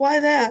this, why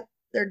that?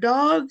 They're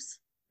dogs.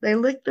 They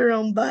lick their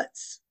own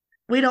butts.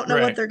 We don't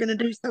know what they're going to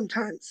do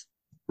sometimes.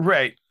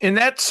 Right. And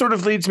that sort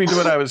of leads me to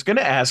what I was going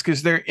to ask.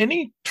 Is there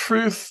any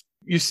truth?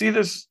 You see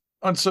this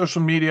on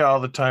social media all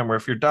the time where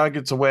if your dog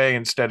gets away,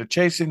 instead of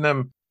chasing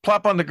them,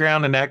 plop on the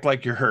ground and act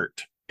like you're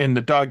hurt. And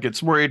the dog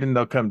gets worried and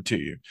they'll come to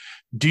you.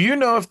 Do you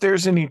know if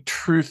there's any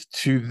truth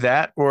to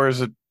that, or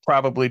is it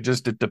probably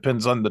just it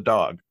depends on the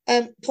dog?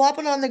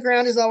 Plopping on the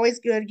ground is always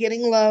good.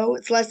 Getting low,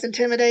 it's less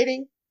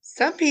intimidating.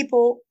 Some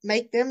people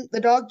make the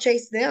dog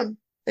chase them.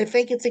 They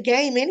think it's a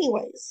game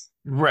anyways.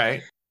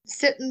 Right.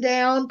 Sitting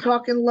down,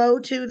 talking low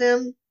to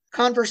them,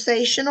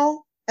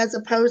 conversational, as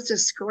opposed to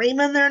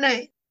screaming their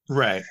name.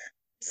 Right.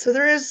 So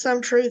there is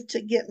some truth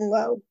to getting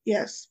low.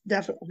 Yes,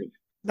 definitely.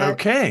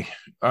 Okay.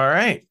 All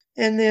right.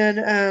 And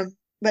then,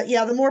 but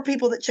yeah, the more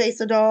people that chase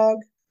a dog,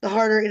 the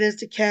harder it is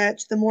to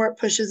catch, the more it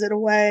pushes it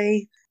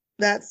away.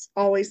 That's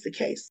always the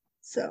case.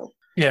 So,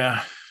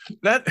 yeah,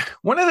 that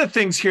one of the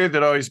things here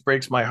that always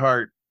breaks my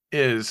heart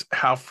is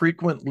how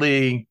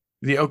frequently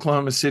the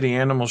Oklahoma City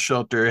Animal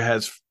Shelter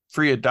has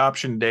free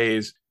adoption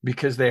days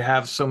because they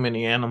have so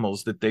many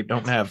animals that they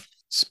don't have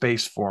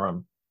space for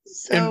them.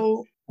 So,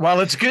 and while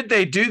it's good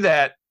they do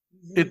that,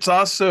 it's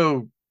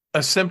also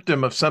a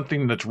symptom of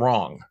something that's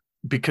wrong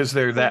because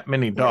there are that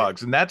many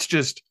dogs. And that's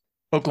just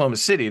Oklahoma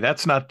City.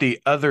 That's not the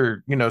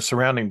other,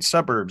 surrounding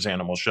suburbs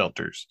animal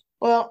shelters.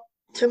 Well,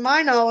 to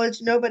my knowledge,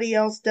 nobody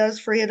else does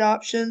free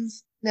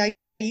adoptions. Now,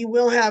 you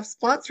will have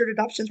sponsored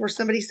adoptions where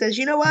somebody says,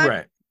 you know what?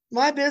 Right.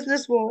 My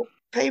business will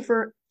pay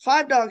for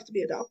 5 dogs to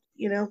be adopted,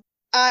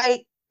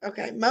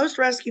 most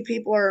rescue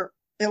people are,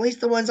 at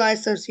least the ones I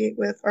associate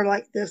with, are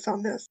like this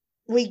on this.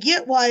 We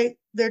get why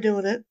they're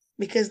doing it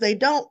because they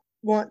don't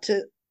want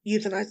to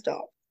euthanize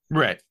dogs.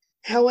 Right.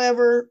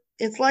 However,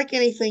 it's like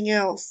anything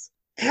else.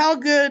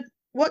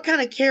 What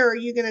kind of care are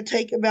you going to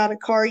take about a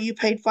car you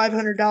paid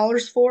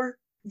 $500 for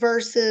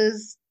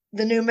versus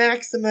the new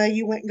Maxima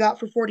you went and got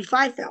for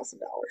 $45,000?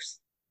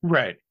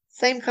 Right.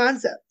 Same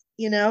concept.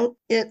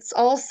 It's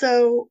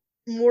also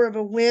more of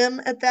a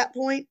whim at that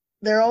point.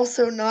 They're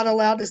also not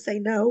allowed to say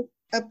no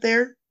up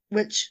there,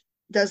 which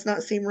does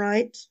not seem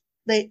right.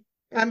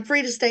 I'm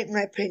free to state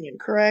my opinion,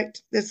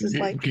 correct? This is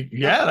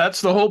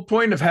that's the whole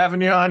point of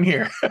having you on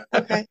here.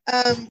 Okay.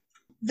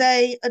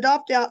 They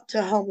adopt out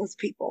to homeless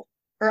people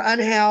or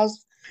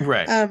unhoused.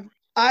 Right.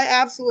 I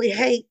absolutely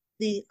hate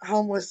the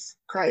homeless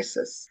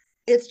crisis.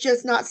 It's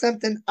just not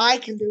something I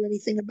can do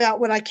anything about.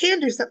 What I can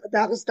do something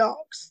about is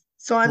dogs.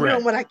 So I'm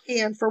doing what I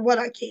can for what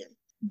I can.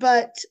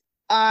 But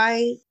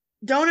I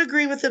don't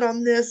agree with it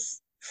on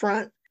this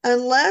front.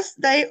 Unless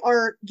they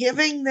are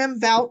giving them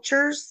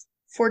vouchers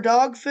for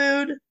dog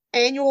food,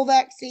 annual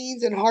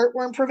vaccines, and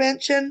heartworm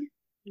prevention.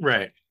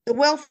 Right. The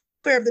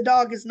welfare of the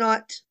dog is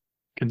not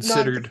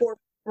considered.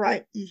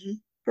 Right. Mm-hmm.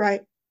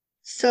 Right.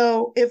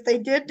 So if they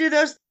did do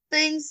those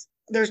things,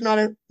 there's not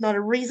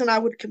a reason I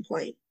would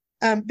complain.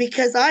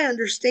 Because I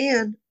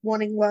understand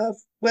wanting love,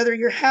 whether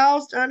you're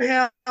housed,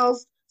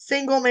 unhoused,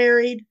 single,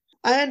 married.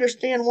 I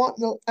understand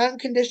wanting the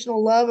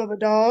unconditional love of a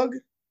dog,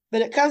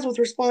 but it comes with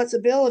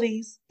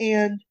responsibilities.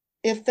 And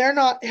if they're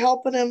not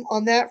helping them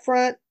on that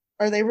front,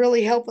 are they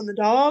really helping the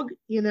dog?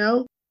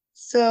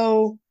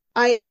 So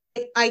I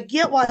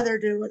get why they're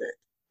doing it.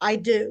 I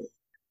do,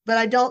 but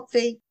I don't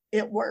think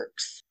it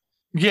works.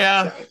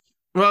 Yeah. So.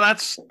 Well,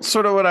 that's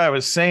sort of what I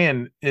was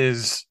saying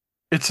is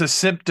it's a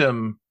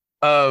symptom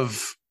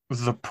of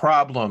the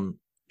problem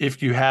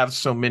if you have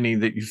so many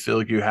that you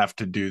feel you have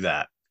to do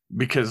that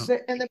because.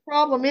 And the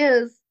problem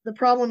is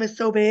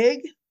so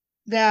big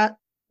that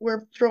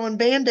we're throwing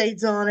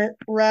Band-Aids on it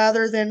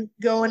rather than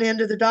going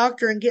into the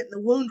doctor and getting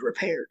the wound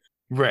repaired.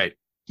 Right.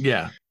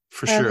 Yeah,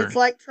 for sure. It's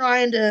like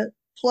trying to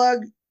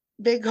plug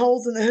big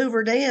holes in the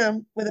Hoover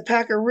Dam with a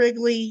pack of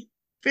Wrigley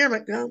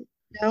spearmint gum.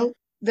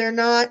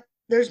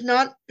 There's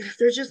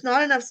just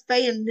not enough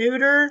spay and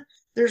neuter.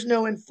 There's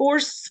no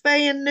enforced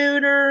spay and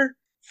neuter.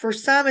 For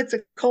some, it's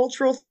a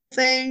cultural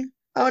thing.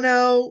 Oh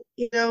no,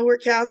 we're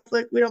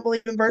Catholic. We don't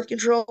believe in birth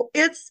control.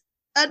 It's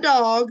a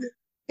dog.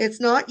 It's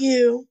not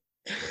you.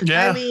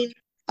 Yeah. I mean,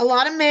 a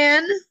lot of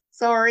men,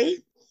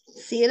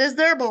 see it as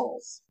their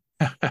balls.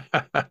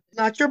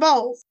 Not your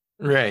balls.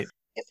 Right.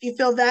 If you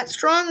feel that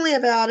strongly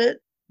about it,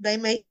 they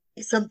make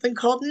something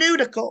called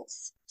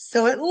nudicles.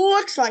 So it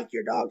looks like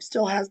your dog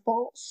still has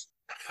balls.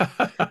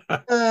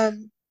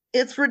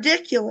 It's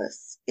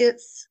ridiculous.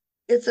 It's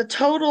a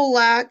total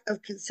lack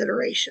of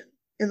consideration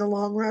in the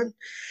long run.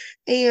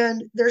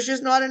 And there's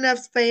just not enough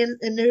spaying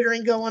and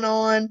neutering going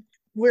on.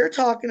 We're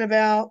talking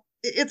about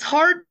it's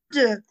hard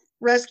to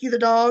rescue the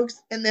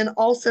dogs and then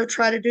also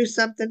try to do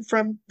something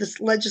from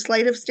this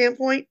legislative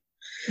standpoint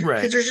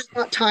because there's just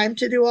not time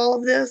to do all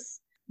of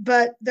this.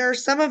 But there are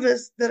some of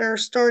us that are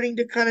starting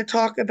to kind of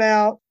talk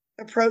about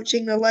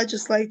approaching the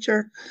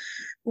legislature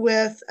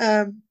with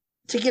to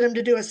get them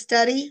to do a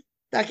study.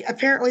 Like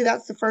apparently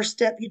that's the first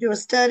step. You do a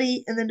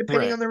study, and then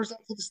depending on the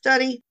results of the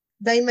study,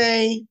 they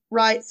may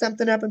write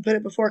something up and put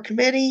it before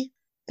committee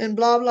and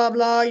blah, blah,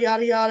 blah,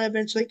 yada, yada.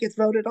 Eventually it gets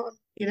voted on,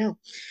 you know.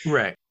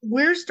 Right.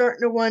 We're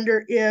starting to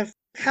wonder if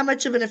how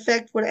much of an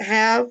effect would it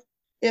have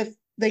if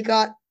they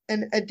got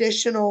an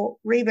additional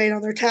rebate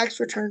on their tax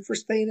return for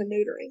spaying and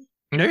neutering.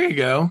 There you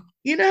go.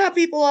 You know how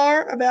people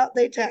are about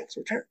their tax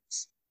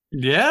returns.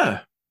 Yeah.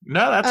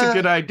 No, that's a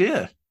good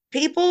idea.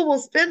 People will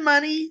spend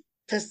money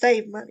to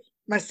save money,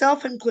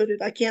 myself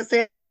included. I can't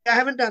say I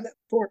haven't done that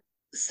before.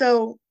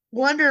 So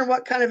wondering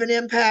what kind of an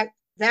impact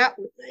that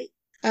would make.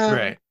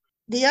 Right.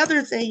 The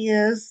other thing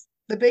is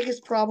the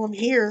biggest problem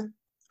here,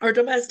 our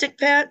domestic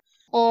pets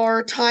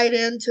are tied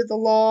into the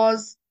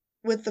laws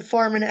with the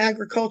farm and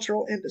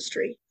agricultural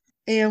industry.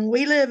 And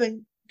we live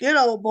in good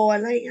old boy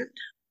land.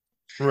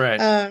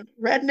 Right.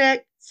 Redneck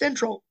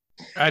Central.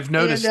 I've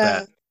noticed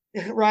that.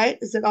 Right?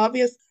 Is it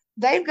obvious?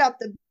 They've got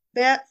the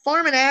best,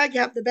 farm and ag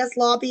have the best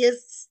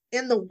lobbyists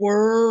in the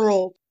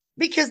world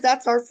because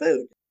that's our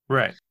food.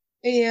 Right.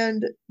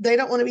 And they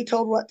don't want to be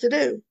told what to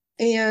do.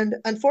 And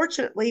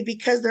unfortunately,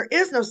 because there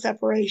is no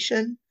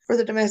separation for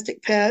the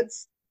domestic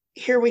pets,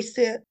 here we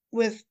sit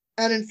with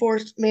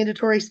unenforced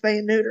mandatory spay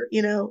and neuter,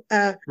 you know.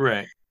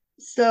 Right.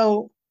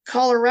 So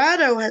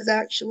Colorado has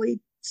actually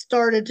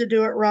started to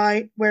do it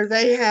right, where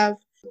they have,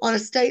 on a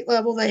state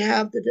level, they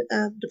have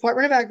the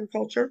Department of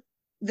Agriculture.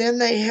 Then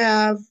they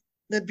have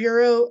the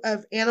Bureau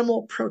of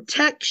Animal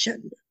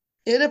Protection.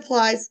 It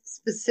applies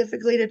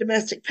specifically to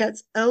domestic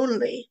pets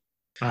only.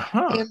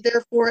 And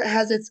therefore it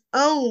has its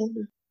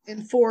own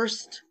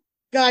enforced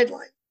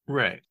guideline.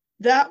 Right.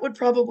 That would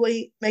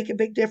probably make a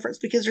big difference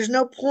because there's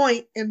no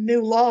point in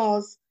new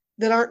laws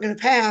that aren't going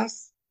to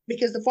pass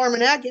because the farm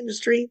and ag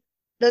industry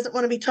doesn't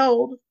want to be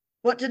told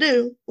what to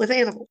do with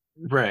animals.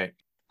 Right.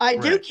 I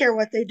do care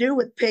what they do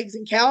with pigs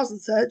and cows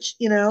and such,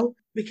 you know,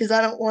 because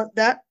I don't want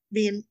that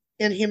being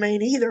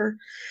inhumane either.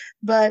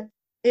 But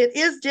it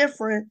is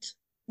different.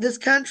 This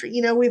country,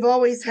 you know, we've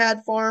always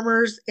had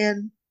farmers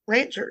and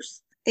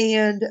ranchers.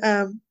 And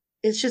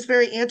it's just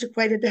very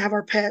antiquated to have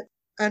our pet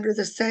under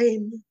the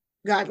same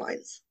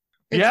guidelines.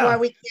 It's why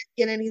we can't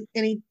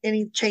get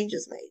any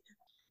changes made.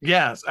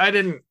 Yes, I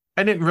didn't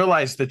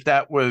realize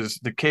that was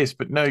the case,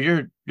 but no,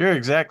 you're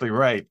exactly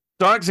right.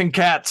 Dogs and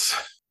cats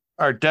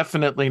are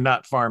definitely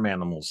not farm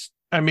animals.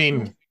 I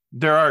mean,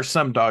 there are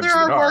some dogs that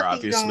are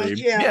obviously,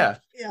 dogs, yeah.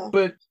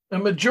 But a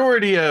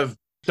majority of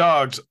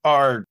dogs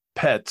are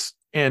pets.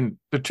 And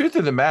the truth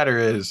of the matter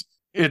is,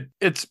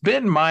 it's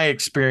been my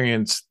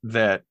experience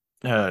that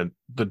the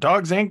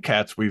dogs and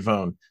cats we've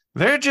owned,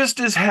 they're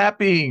just as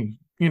happy,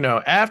 you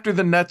know, after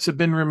the nuts have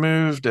been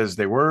removed as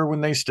they were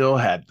when they still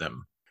had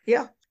them.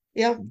 Yeah.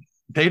 Yeah.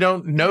 They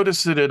don't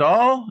notice it at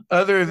all,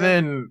 other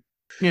than,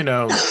 you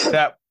know,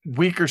 that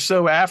week or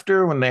so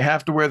after when they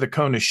have to wear the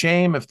cone of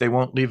shame if they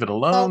won't leave it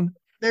alone. Oh,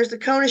 there's the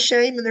cone of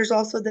shame and there's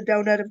also the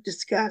donut of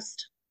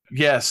disgust.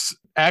 Yes.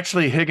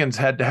 Actually, Higgins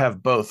had to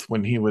have both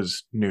when he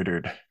was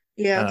neutered.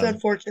 Yeah, it's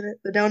unfortunate.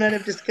 The donut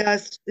of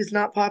disgust is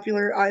not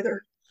popular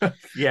either.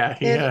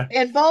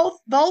 And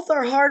both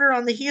are harder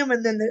on the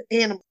human than the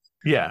animal.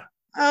 Yeah.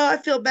 Oh, I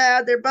feel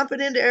bad. They're bumping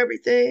into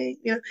everything.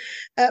 You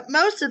know,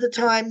 most of the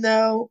time,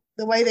 though,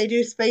 the way they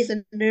do space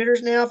and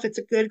neuters now, if it's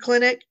a good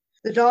clinic,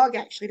 the dog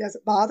actually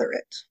doesn't bother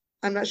it.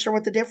 I'm not sure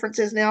what the difference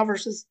is now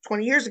versus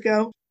 20 years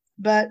ago,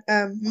 but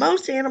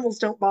most animals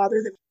don't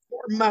bother them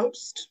anymore.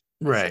 Most.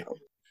 Right. So,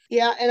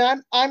 yeah,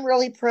 and I'm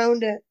really prone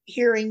to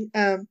hearing.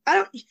 I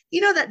don't.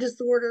 You know that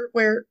disorder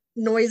where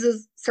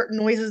certain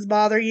noises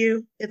bother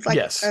you. It's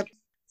like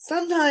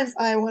sometimes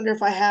I wonder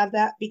if I have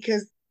that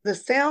because the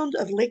sound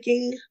of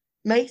licking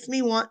makes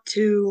me want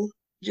to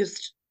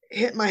just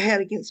hit my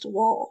head against a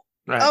wall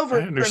over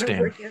and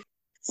over again.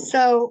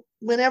 So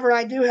whenever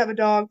I do have a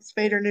dog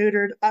spayed or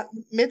neutered,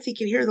 Mitzi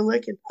can hear the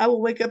licking. I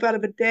will wake up out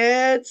of a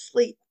dead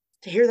sleep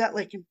to hear that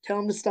licking. Tell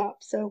him to stop.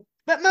 So,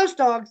 but most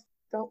dogs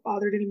don't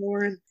bother it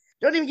anymore, and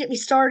don't even get me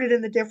started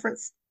in the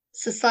difference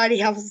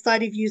how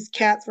society views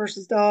cats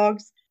versus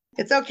dogs.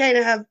 It's okay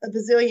to have a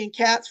bazillion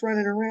cats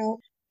running around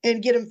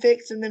and get them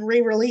fixed and then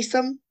re-release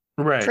them.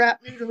 Right. Trap,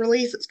 neuter,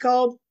 release, it's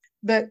called.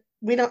 But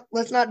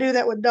let's not do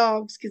that with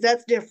dogs because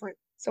that's different.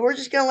 So we're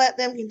just going to let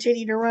them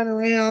continue to run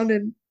around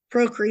and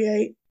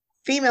procreate.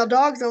 Female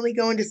dogs only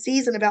go into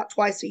season about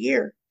twice a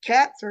year.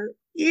 Cats are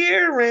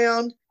year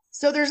round.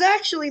 So there's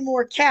actually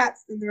more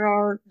cats than there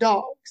are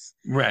dogs.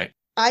 Right.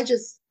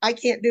 I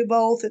can't do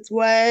both. It's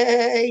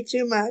way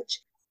too much.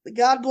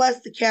 God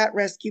bless the cat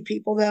rescue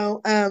people,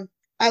 though.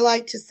 I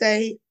like to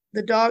say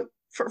the dog,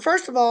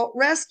 first of all,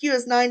 rescue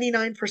is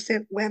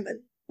 99%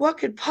 women. What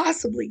could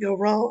possibly go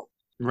wrong?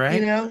 Right.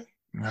 You know?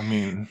 I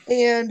mean,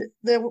 And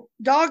the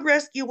dog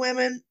rescue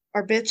women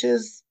are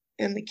bitches,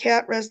 and the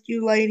cat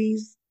rescue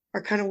ladies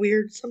are kind of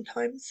weird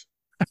sometimes.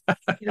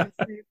 You know,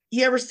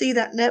 you ever see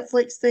that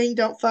Netflix thing,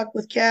 Don't Fuck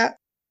with Cat?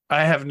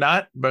 I have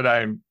not, but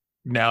I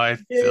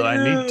feel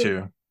I need Dude,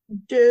 to.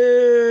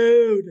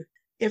 dude,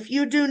 if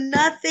you do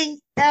nothing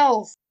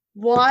else,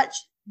 watch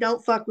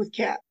Don't Fuck with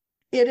Cat.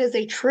 It is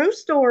a true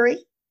story.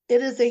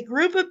 It is a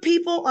group of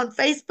people on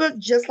Facebook,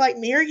 just like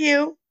me or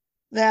you,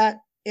 that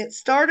it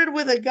started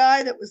with a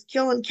guy that was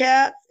killing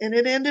cats, and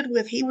it ended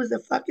with he was a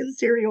fucking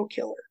serial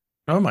killer.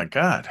 Oh my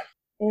God.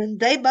 And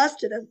they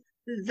busted him.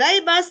 They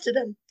busted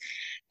him.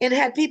 And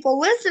had people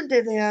listened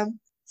to them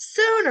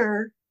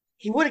sooner,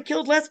 he would have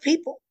killed less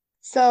people.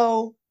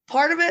 So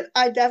part of it,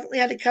 I definitely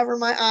had to cover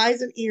my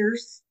eyes and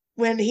ears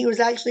when he was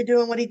actually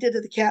doing what he did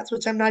to the cats,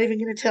 which I'm not even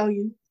going to tell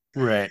you.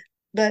 Right.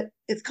 But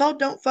it's called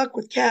Don't Fuck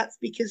with Cats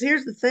because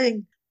here's the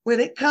thing. When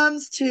it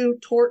comes to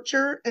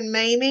torture and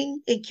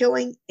maiming and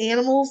killing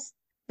animals,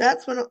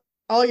 that's when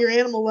all your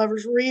animal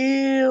lovers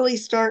really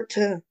start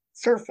to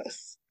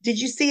surface. Did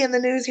you see in the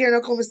news here in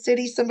Oklahoma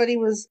City, somebody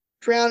was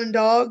drowning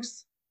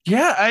dogs?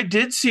 Yeah, I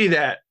did see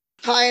that.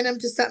 Tying them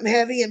to something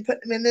heavy and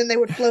putting them in, then they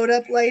would float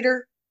up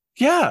later.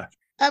 Yeah.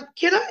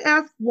 Can I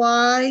ask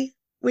why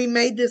we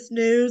made this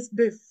news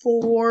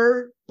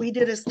before we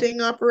did a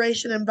sting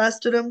operation and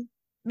busted them?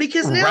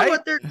 Because now Right.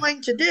 what they're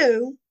going to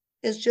do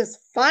is just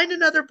find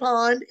another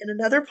pond in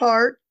another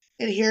park,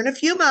 and here in a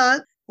few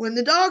months, when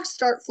the dogs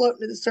start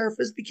floating to the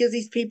surface because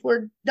these people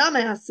are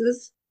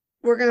dumbasses,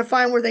 we're going to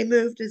find where they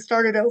moved and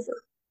started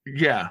over.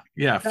 Yeah,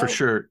 for So,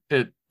 sure.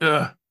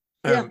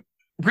 yeah.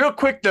 Real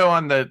quick though,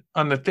 on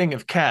the thing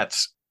of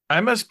cats,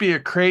 I must be a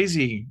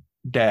crazy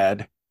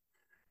dad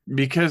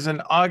because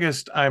in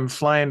August I'm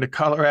flying to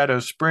Colorado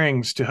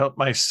Springs to help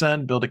my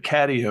son build a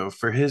catio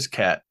for his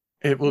cat.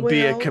 It'll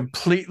be a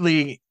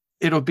completely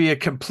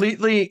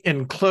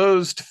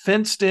enclosed,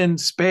 fenced-in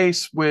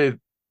space with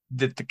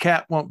that the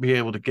cat won't be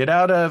able to get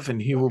out of,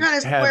 and he will What kind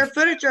of square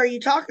footage are you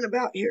talking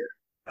about here?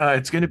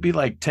 It's going to be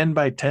like 10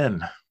 by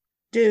 10.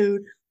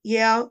 Dude,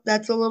 yeah,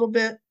 that's a little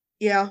bit.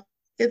 Yeah,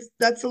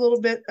 that's a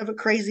little bit of a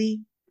crazy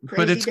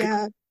But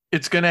dad.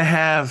 it's going to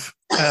have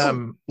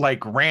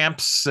like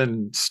ramps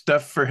and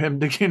stuff for him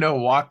to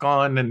walk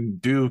on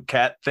and do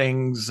cat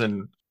things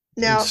and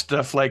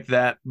stuff like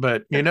that.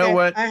 But you know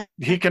what?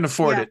 He can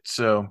afford it.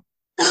 So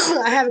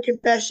I have a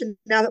confession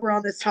now that we're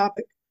on this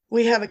topic.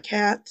 We have a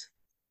cat,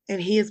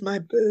 and he is my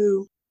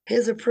boo.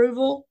 His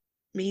approval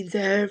means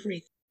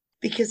everything.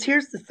 Because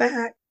here's the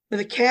fact: with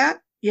a cat,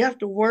 you have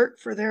to work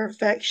for their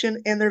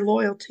affection and their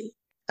loyalty.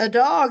 A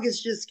dog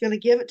is just going to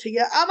give it to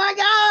you. Oh my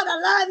God, I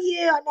love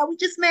you. I know we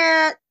just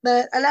met,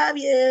 but I love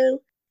you.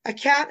 A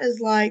cat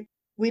is like,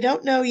 we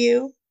don't know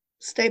you.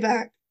 Stay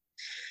back.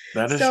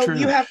 That is true.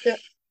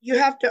 You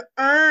have to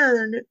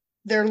earn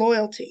their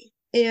loyalty.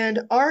 And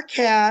our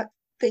cat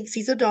thinks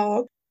he's a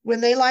dog.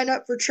 When they line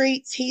up for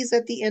treats, he's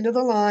at the end of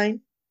the line.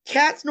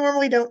 Cats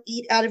normally don't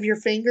eat out of your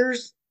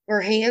fingers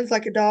or hands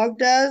like a dog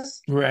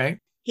does. Right.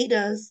 He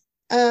does.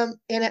 And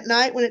at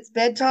night when it's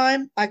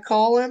bedtime, I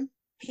call him.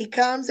 He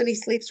comes and he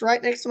sleeps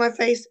right next to my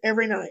face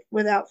every night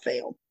without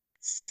fail.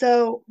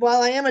 So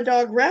while I am a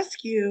dog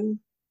rescue,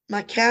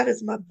 my cat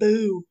is my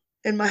boo.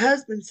 And my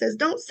husband says,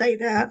 don't say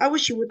that. I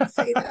wish you wouldn't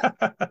say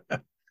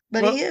that.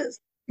 But he is.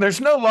 There's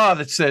no law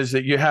that says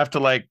that you have to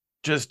like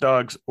just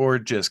dogs or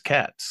just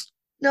cats.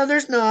 No,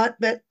 there's not.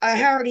 But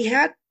I already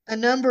had a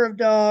number of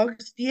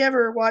dogs. Do you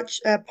ever watch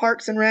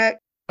Parks and Rec?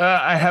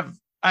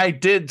 I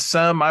did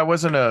some. I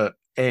wasn't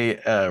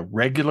a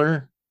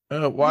regular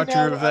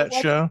watcher of that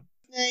show.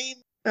 Name?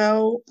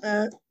 Oh,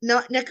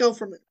 not Nick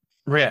Offerman.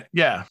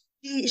 Yeah.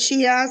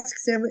 She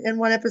asks him in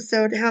one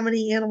episode, how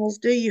many animals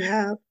do you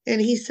have? And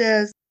he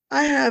says,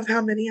 I have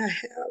how many I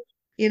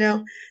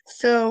have,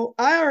 So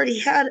I already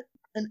had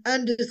an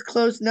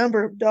undisclosed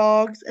number of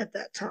dogs at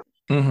that time.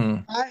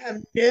 Mm-hmm. I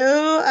have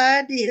no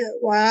idea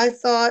why I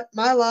thought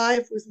my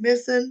life was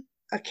missing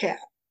a cat.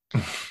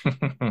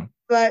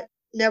 But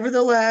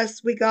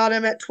nevertheless, we got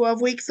him at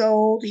 12 weeks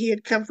old. He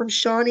had come from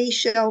Shawnee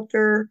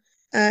Shelter.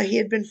 He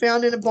had been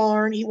found in a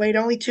barn. He weighed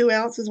only 2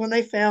 ounces when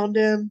they found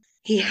him.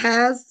 He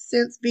has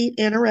since beat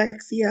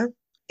anorexia.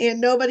 And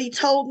nobody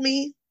told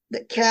me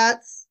that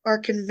cats are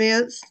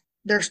convinced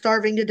they're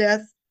starving to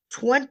death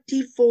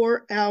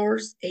 24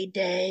 hours a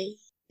day.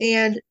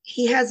 And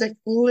he has a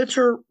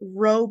litter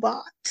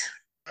robot.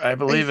 I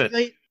believe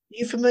it.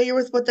 You familiar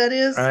with what that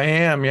is? I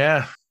am,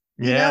 yeah.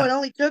 Yeah.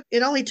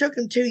 It only took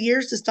him 2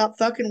 years to stop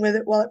fucking with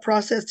it while it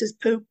processed his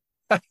poop.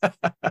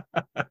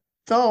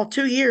 It's all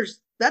 2 years.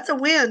 That's a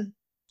win.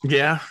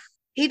 Yeah.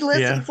 He'd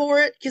listen for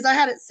it because I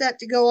had it set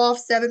to go off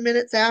 7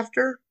 minutes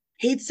after.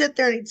 He'd sit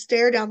there and he'd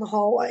stare down the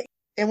hallway.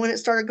 And when it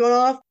started going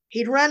off,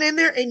 he'd run in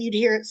there and you'd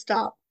hear it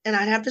stop. And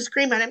I'd have to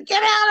scream at him,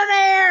 get out of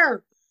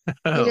there!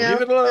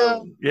 Leave it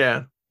alone.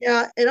 Yeah.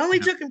 Yeah, it only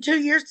took him 2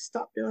 years to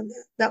stop doing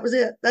that. That was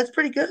it. That's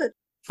pretty good.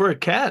 For a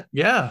cat,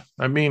 yeah.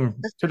 I mean,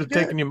 That's could pretty have good.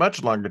 taken you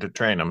much longer to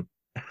train him.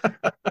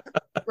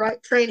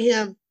 Right. Train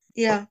him.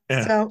 Yeah.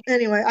 Yeah, So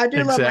anyway, I do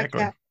love my exactly.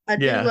 cat. I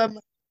do Yeah. love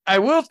my I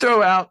will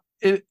throw out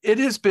it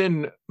has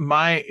been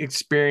my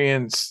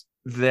experience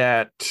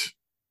that,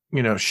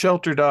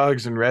 shelter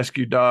dogs and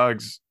rescue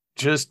dogs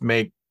just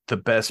make the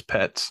best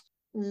pets.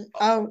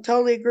 I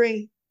totally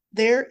agree.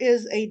 There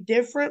is a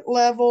different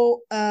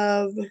level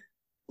of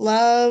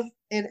love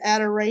and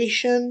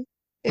adoration.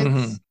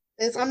 Hmm.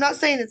 It's I'm not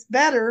saying it's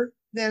better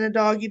than a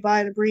dog you buy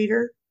at a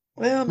breeder.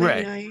 Well, maybe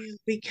Right. I am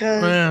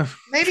because Well,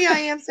 maybe I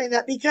am saying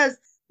that because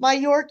my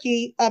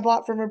Yorkie I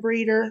bought from a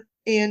breeder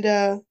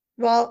and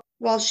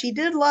while she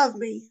did love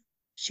me,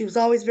 she was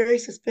always very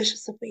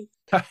suspicious of me.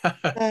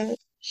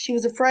 She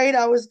was afraid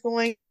I was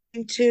going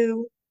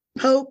to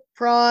poke,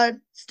 prod,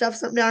 stuff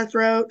something down her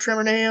throat, trim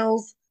her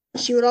nails.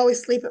 She would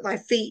always sleep at my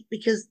feet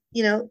because,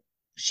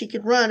 she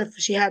could run if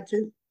she had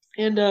to.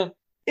 And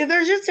if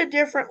there's just a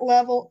different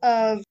level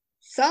of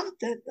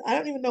something, I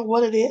don't even know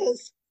what it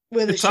is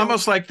with a it's shelter.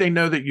 almost like they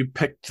know that you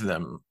picked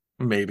them,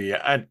 maybe.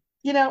 I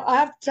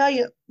have to tell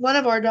you, one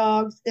of our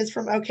dogs is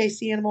from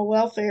OKC Animal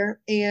Welfare,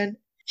 and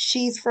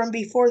she's from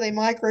before they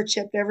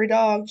microchipped every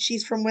dog.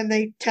 She's from when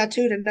they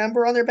tattooed a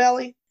number on their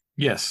belly.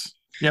 Yes.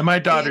 Yeah, my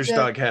And daughter's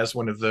dog has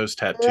one of those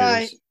right.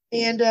 tattoos.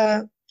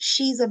 And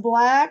she's a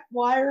black,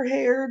 wire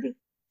haired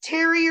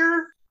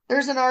terrier.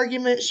 There's an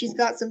argument she's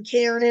got some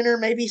Karen in her,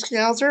 maybe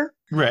Schnauzer.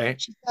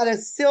 Right. She's got a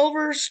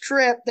silver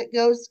strip that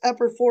goes up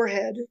her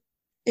forehead,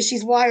 and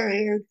she's wire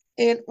haired.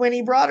 And when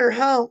he brought her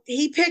home,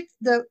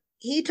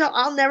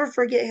 I'll never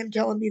forget him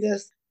telling me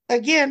this.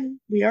 Again,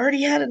 we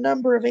already had a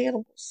number of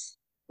animals.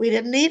 We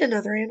didn't need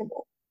another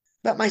animal.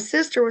 But my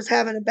sister was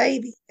having a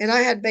baby, and I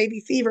had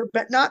baby fever,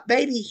 but not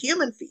baby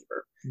human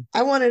fever.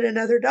 I wanted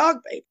another dog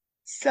baby.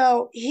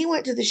 So he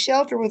went to the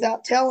shelter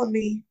without telling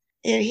me,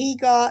 and he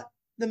got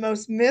the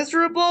most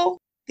miserable,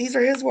 these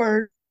are his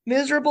words,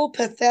 miserable,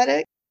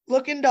 pathetic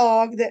looking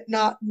dog that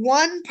not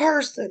one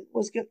person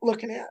was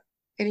looking at.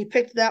 And he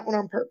picked that one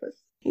on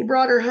purpose. He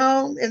brought her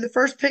home, and the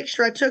first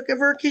picture I took of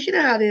her, because you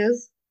know how it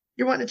is,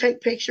 you're wanting to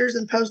take pictures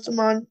and post them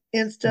on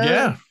Insta.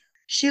 Yeah. And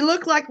she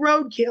looked like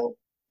roadkill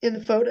in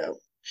the photo.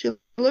 She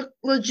looked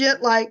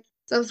legit like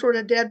some sort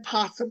of dead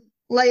possum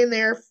laying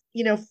there,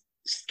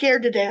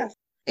 scared to death.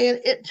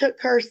 And it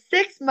took her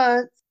 6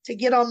 months to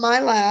get on my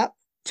lap,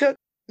 took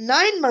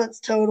 9 months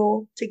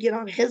total to get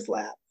on his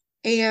lap.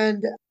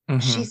 And Hmm.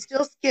 she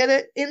still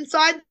skidded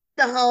inside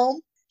the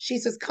home.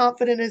 She's as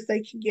confident as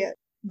they can get.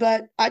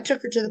 But I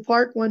took her to the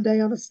park one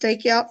day on a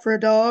stakeout for a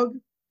dog,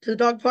 to the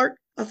dog park.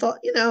 I thought,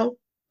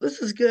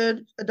 this is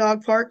good, a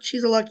dog park.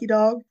 She's a lucky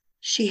dog.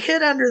 She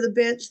hid under the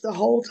bench the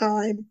whole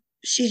time.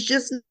 She's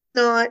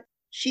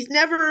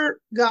never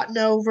gotten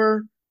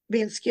over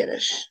being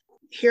skittish.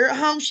 Here at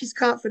home, she's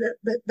confident,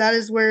 but that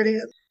is where it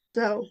is.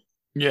 So,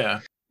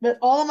 Yeah. but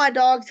all of my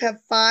dogs have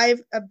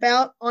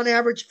about on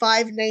average,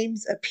 5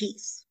 names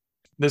apiece.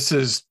 This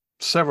is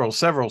several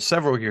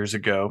years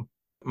ago.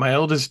 My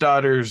oldest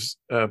daughter's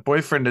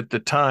boyfriend at the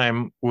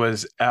time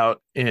was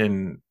out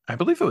in, I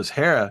believe it was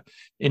Hera,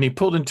 and he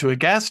pulled into a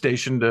gas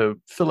station to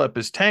fill up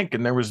his tank,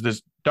 and there was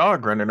this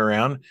dog running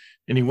around,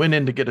 and he went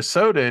in to get a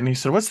soda, and he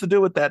said, "What's the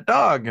deal with that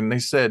dog?" And they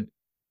said,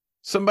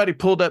 "Somebody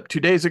pulled up 2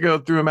 days ago,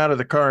 threw him out of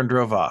the car, and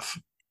drove off."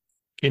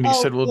 And he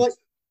said, Oh, "Well, look,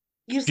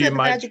 you do you said the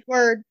mind?" magic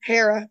word,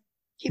 Hera.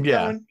 Keep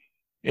Yeah. going.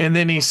 And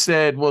then he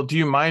said, "Well, do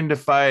you mind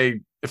if I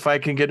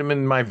can get him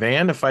in my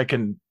van, if I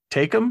can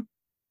take him?"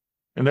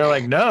 And they're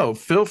like, "No,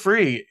 feel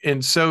free."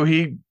 And so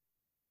he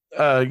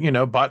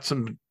bought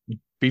some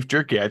beef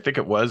jerky, I think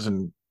it was,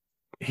 and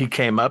he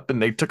came up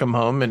and they took him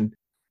home, and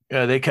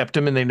they kept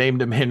him and they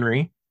named him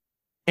Henry.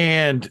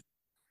 And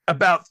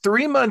about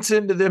 3 months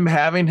into them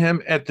having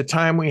him, at the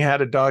time we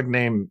had a dog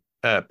named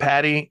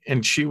Patty,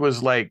 and she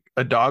was like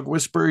a dog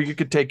whisperer. You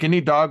could take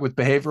any dog with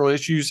behavioral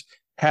issues,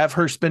 have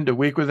her spend a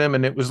week with him,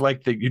 and it was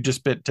like that you just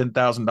spent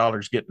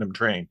 $10,000 getting them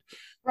trained.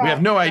 We have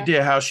Right, no right.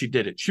 idea how she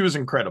did it. She was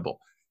incredible.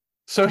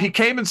 So he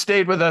came and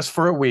stayed with us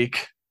for a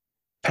week.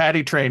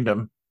 Patty trained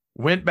him,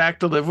 went back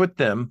to live with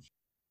them.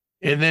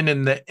 And then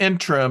in the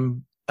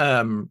interim,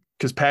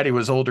 because Patty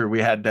was older,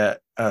 we had to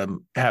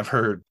have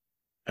her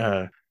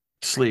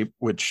sleep,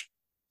 which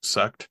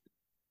sucked.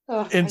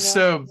 Oh, I And know.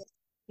 so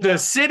the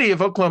city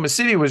of Oklahoma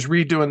City was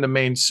redoing the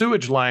main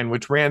sewage line,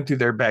 which ran through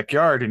their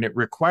backyard, and it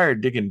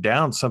required digging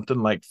down something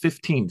like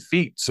 15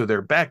 feet. So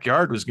their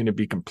backyard was going to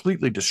be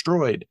completely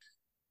destroyed.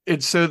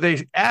 And so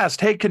they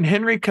asked, "Hey, can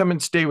Henry come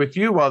and stay with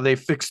you while they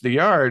fix the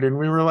yard?" And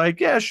we were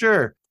like, "Yeah,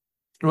 sure."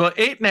 Well,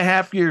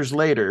 8.5 years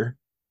later,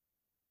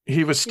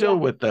 he was still Yeah.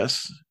 with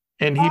us,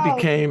 and he Oh,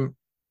 became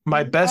my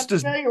I'm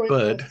bestest familiar with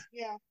bud. this.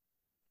 Yeah.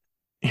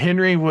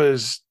 Henry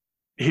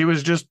he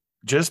was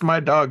just my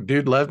dog.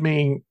 Dude loved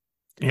me.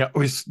 He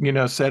always,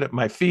 sat at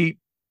my feet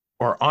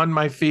or on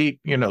my feet,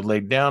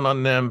 laid down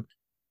on them.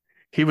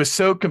 He was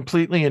so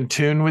completely in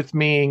tune with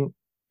me.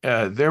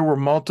 There were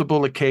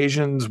multiple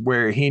occasions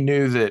where he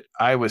knew that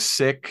I was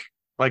sick,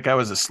 like I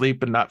was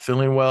asleep and not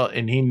feeling well,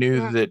 and he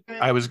knew that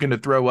Right. I was going to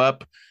throw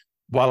up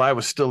while I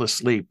was still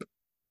asleep.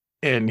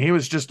 and he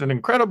was just an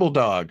incredible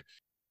dog.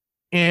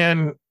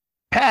 And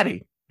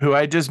Patty, who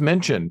I just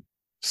mentioned,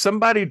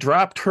 somebody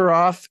dropped her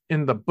off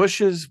in the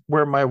bushes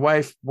where my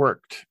wife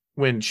worked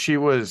when she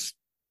was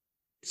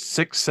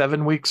 6,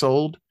 7 weeks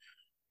old.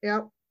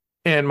 Yep.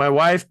 And my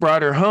wife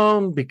brought her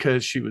home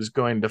because she was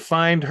going to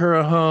find her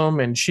a home,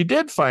 and she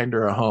did find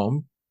her a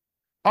home,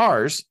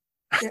 ours.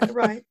 Yeah,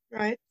 right,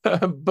 right.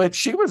 But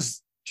she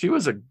was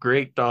a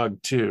great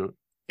dog too.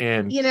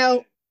 And You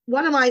know,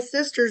 one of my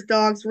sister's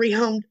dogs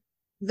rehomed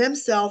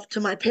themselves to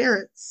my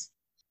parents.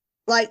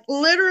 Like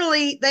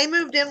literally, they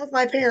moved in with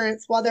my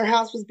parents while their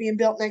house was being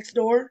built next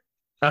door.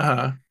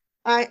 uh-huh.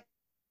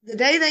 The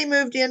day they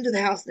moved into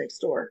the house next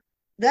door,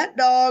 that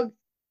dog,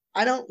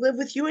 I don't live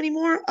with you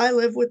anymore. I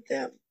live with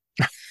them.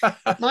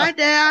 My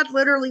dad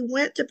literally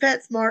went to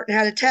PetSmart and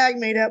had a tag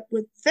made up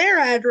with their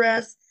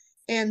address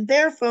and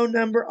their phone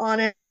number on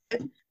it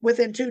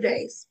within 2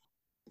 days.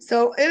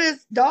 So it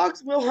is,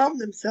 dogs will hum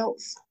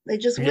themselves. They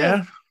just will.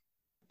 Yeah.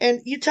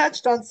 And you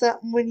touched on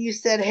something when you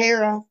said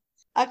Hera.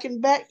 I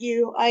can bet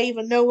you I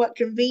even know what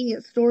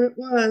convenience store it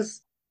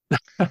was.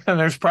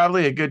 There's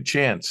probably a good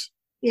chance.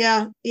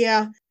 Yeah,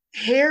 yeah.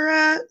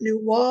 Hera,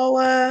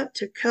 Nuwala,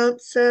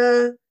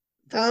 Tecumseh,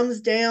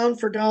 thumbs down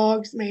for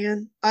dogs,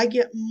 man. I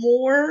get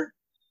more.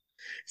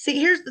 See,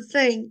 here's the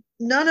thing.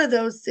 None of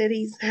those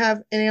cities have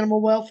an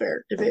animal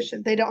welfare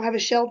division. They don't have a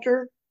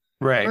shelter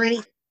Right. or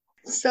anything.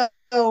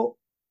 So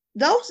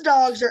those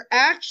dogs are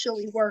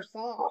actually worse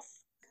off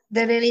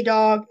than any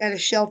dog at a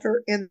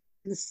shelter in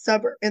the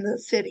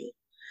city.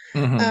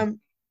 Mm-hmm.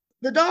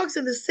 The dogs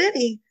in the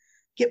city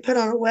get put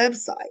on a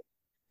website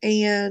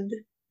and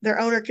their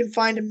owner can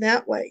find them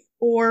that way,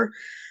 or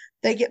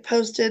they get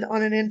posted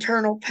on an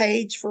internal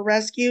page for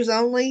rescues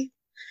only,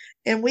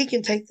 and we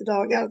can take the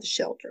dog out of the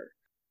shelter.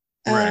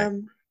 Right.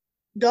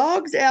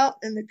 Dogs out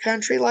in the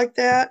country like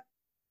that,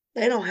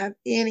 they don't have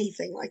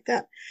anything like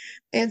that.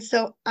 And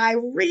so I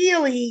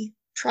really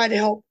try to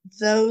help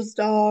those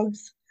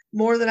dogs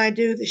more than I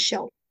do the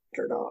shelter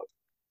dogs.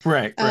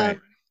 Right. Right.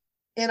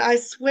 And I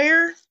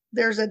swear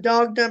there's a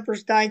Dog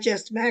Dumpers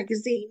Digest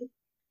magazine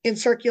in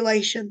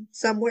circulation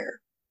somewhere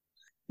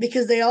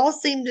because they all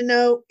seem to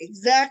know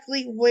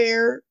exactly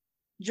where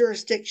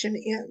jurisdiction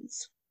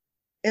ends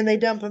and they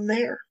dump them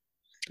there.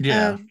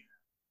 Yeah.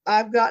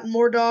 I've gotten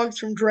more dogs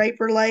from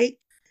Draper Lake.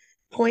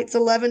 Points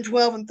 11,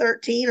 12, and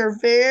 13 are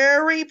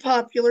very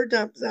popular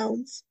dump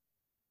zones.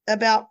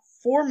 About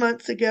 4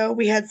 months ago,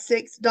 we had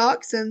 6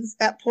 dachshunds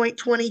at point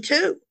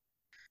 22.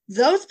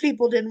 Those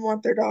people didn't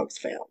want their dogs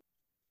found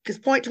because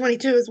point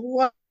 22 is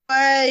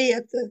way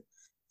at the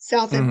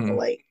south end of the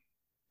lake.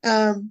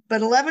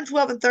 But 11,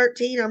 12, and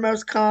 13 are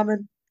most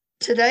common.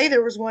 Today,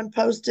 there was one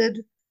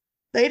posted.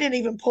 They didn't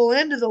even pull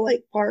into the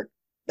lake park.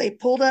 They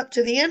pulled up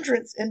to the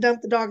entrance and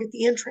dumped the dog at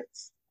the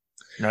entrance.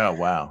 Oh,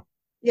 wow.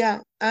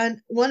 Yeah.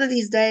 And one of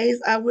these days,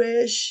 I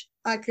wish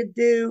I could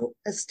do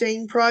a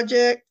sting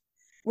project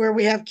where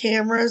we have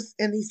cameras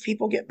and these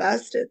people get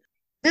busted.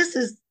 This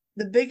is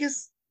the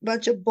biggest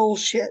bunch of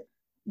bullshit,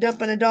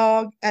 dumping a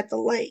dog at the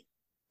lake.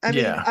 I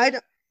mean,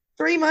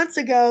 3 months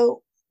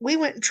ago, we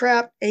went and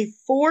trapped a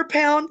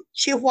 4-pound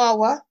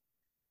Chihuahua,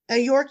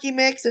 a Yorkie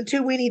mix, and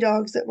 2 weenie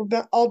dogs that were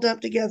all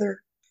dumped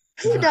together.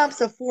 Who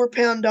dumps a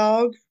 4-pound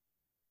dog?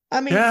 I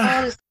mean,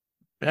 honestly.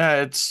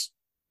 Yeah, it's.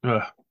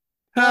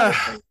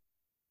 Honestly,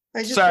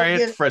 I just sorry, don't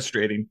get it's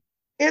frustrating.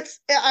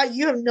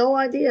 You have no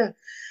idea.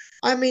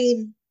 I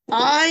mean,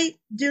 I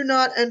do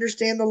not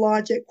understand the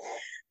logic.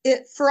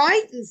 It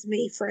frightens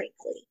me,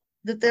 frankly,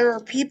 that there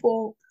are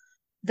people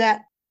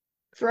that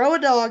throw a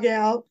dog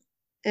out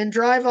and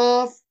drive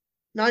off,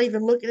 not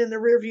even looking in the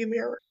rearview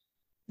mirror.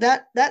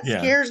 That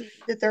scares me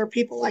that there are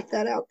people like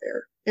that out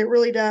there. It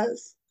really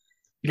does.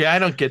 Yeah, I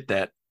don't get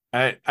that.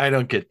 I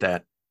don't get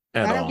that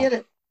at all. I don't get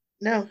it.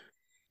 No.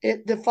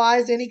 It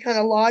defies any kind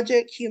of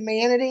logic,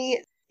 humanity.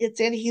 It's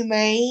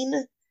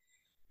inhumane.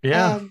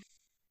 Yeah.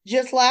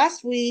 Just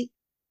last week,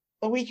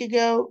 a week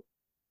ago,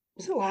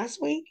 was it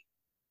last week?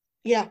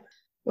 Yeah.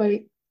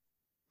 Wait.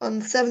 On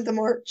the 7th of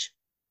March.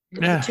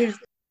 Yeah.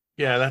 Tuesday.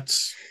 Yeah,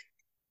 that's.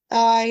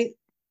 I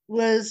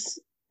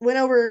went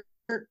over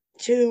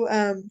to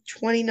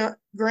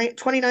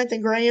 29th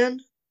and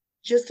Grand,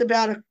 just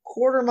about a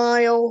quarter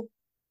mile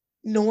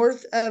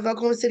north of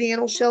Oklahoma City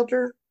Animal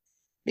Shelter,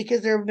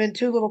 because there have been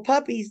 2 little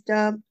puppies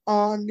dumped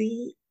on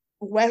the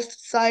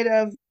west side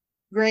of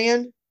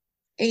Grand,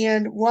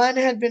 and one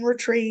had been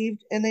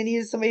retrieved, and they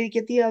needed somebody to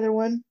get the other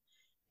one.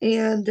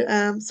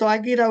 And so I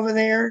get over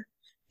there,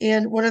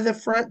 and one of the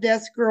front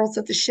desk girls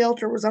at the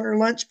shelter was on her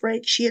lunch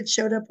break. She had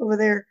showed up over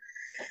there,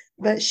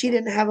 but she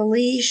didn't have a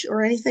leash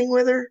or anything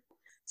with her.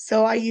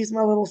 So I used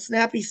my little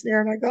snappy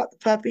snare and I got the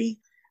puppy,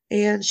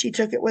 and she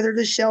took it with her to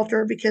the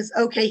shelter because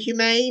OK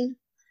Humane,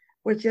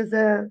 which is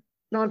a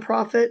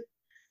nonprofit,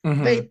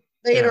 they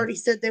had already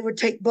said they would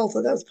take both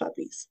of those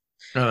puppies.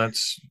 Oh,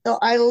 that's. So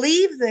I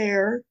leave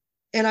there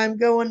and I'm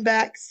going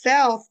back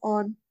south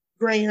on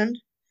Grand,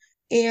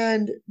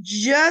 and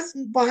just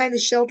behind the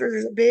shelter,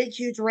 there's a big,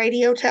 huge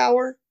radio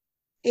tower,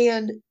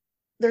 and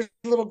there's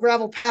a little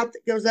gravel path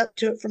that goes up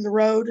to it from the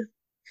road.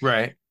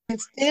 Right.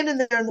 standing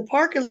there in the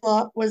parking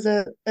lot was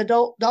a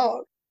adult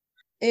dog.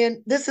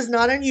 And this is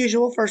not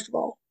unusual, first of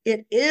all.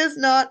 It is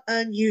not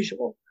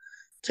unusual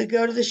to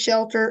go to the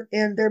shelter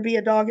and there be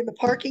a dog in the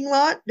parking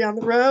lot, down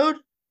the road,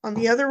 on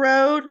the other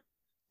road,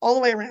 all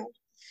the way around.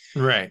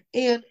 Right.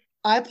 And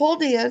I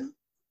pulled in,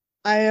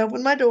 I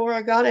opened my door,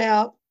 I got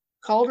out,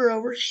 called her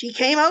over. She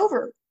came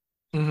over.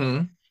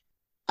 Mm-hmm.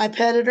 I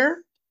petted her.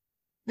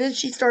 Then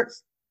she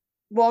starts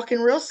walking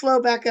real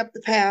slow back up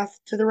the path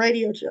to the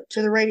radio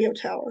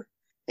tower.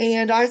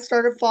 And I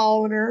started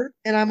following her,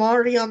 and I'm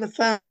already on the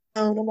phone.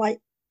 I'm like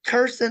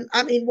cursing.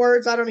 I mean,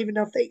 words I don't even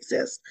know if they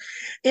exist.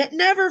 It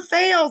never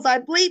fails. I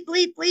bleep,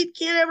 bleep, bleep.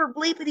 Can't ever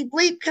bleepity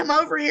bleep. Come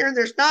over here, and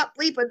there's not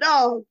bleep a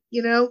dog,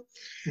 you know?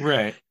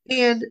 Right.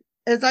 And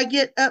as I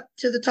get up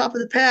to the top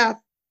of the path,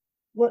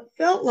 what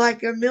felt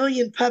like a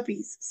million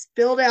puppies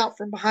spilled out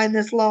from behind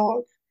this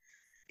log.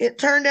 It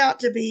turned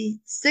out to be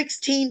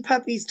 16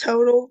 puppies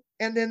total,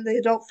 and then the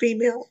adult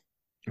female.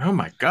 Oh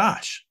my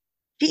gosh.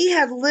 He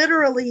had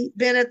literally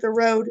been at the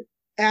road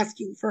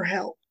asking for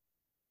help.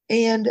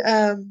 And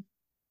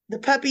the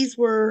puppies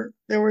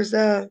there was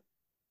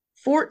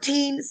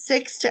 14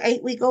 6 to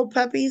 8 week old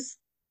puppies,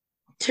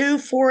 2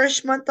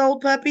 4-ish month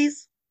old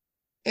puppies,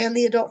 and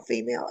the adult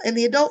female. And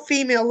the adult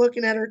female,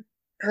 looking at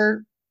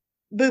her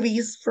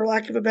boobies, for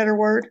lack of a better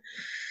word,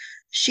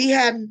 she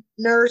hadn't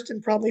nursed in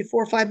probably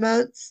 4 or 5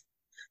 months.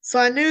 So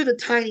I knew the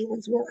tiny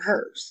ones weren't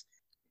hers,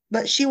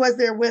 but she was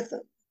there with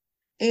them.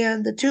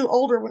 And the 2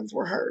 older ones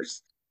were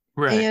hers.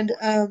 Right. And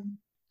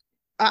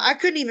I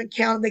couldn't even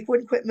count them. They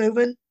wouldn't quit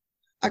moving.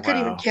 I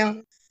couldn't even count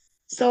them.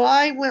 So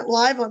I went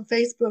live on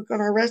Facebook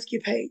on our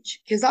rescue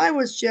page because I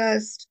was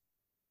just,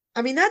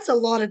 I mean, that's a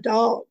lot of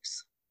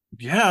dogs.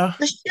 Yeah.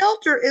 The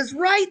shelter is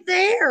right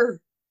there.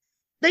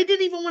 They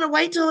didn't even want to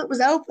wait till it was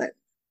open,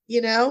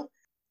 you know?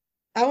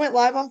 I went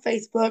live on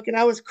Facebook and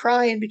I was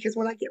crying because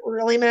when I get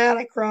really mad,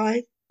 I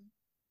cry.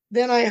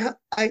 Then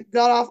I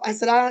got off. I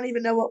said, I don't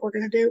even know what we're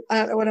going to do. I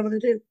don't know what I'm going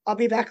to do. I'll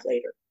be back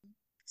later.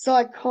 So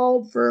I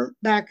called for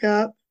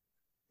backup.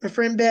 My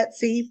friend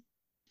Betsy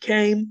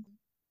came.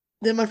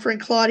 Then my friend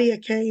Claudia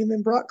came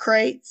and brought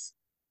crates.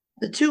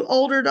 The 2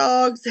 older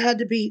dogs had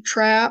to be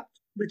trapped,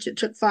 which it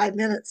took 5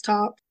 minutes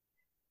tops.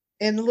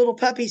 And the little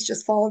puppies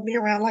just followed me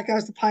around like I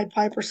was the Pied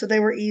Piper, so they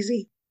were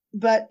easy.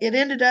 But it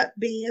ended up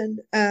being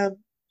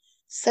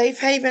Safe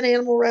Haven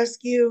Animal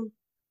Rescue,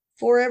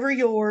 Forever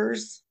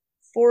Yours,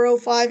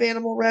 405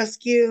 Animal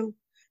Rescue,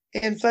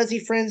 and Fuzzy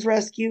Friends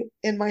Rescue,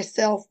 and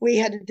myself. We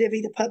had to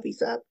divvy the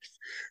puppies up.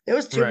 There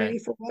was too many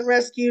for 1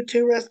 rescue,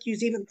 2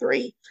 rescues, even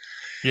 3.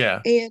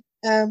 Yeah.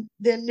 And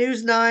then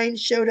News 9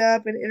 showed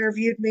up and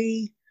interviewed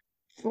me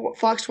for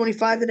Fox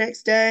 25 the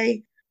next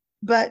day.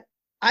 But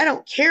I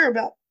don't care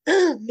about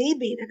me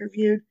being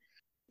interviewed.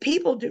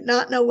 People do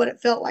not know what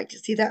it felt like to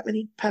see that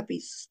many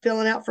puppies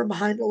spilling out from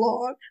behind a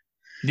log.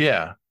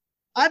 Yeah.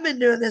 I've been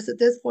doing this at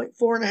this point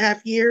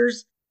 4.5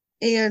 years,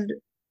 and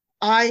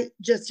I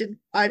just didn't,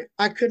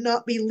 I could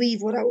not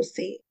believe what I was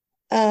seeing.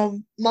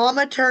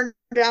 Mama turned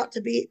out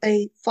to be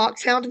a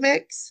foxhound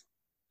mix.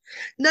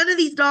 None of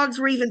these dogs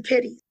were even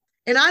pitties.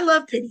 And I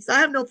love pitties. I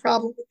have no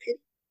problem with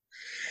pitties.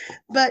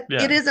 But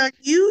it is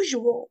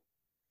unusual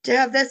to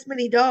have this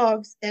many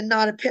dogs and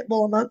not a pit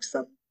bull amongst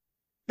them.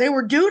 They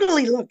were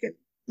doodly looking.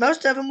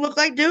 Most of them looked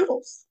like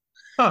doodles.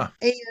 Huh.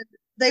 And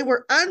they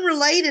were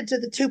unrelated to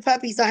the 2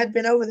 puppies I had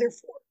been over there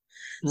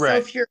for. Right. So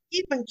if you're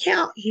keeping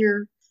count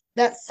here,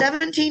 that's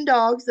 17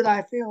 dogs that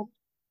I filmed.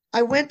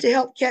 I went to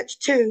help catch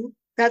 2.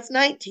 That's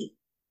 19.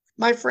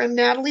 My friend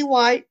Natalie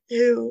White,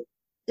 who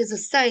is a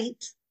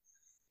saint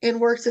and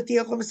works at the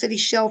Oklahoma City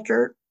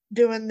shelter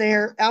doing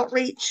their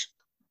outreach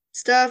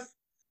stuff.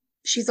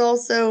 She's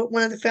also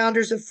one of the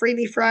founders of Free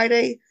Me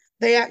Friday.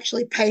 They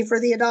actually pay for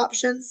the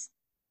adoptions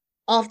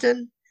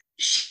often.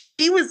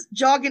 She was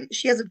jogging.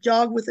 She has a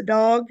jog with a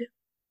dog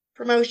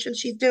promotion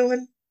she's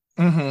doing.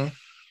 Mm-hmm.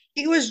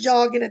 She was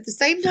jogging at the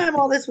same time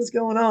all this was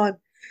going on.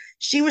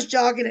 She was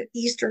jogging at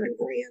Eastern and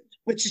Grand,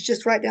 which is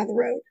just right down the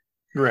road.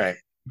 Right.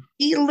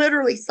 He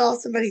literally saw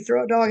somebody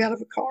throw a dog out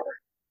of a car.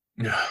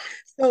 Yeah.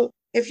 So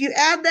if you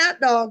add that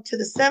dog to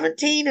the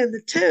 17 and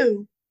the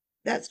 2,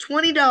 that's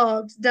 20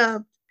 dogs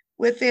dumped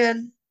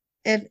within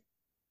a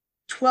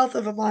 1/12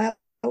 of a mile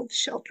of the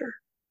shelter.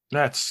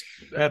 That's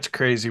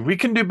crazy. We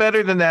can do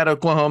better than that,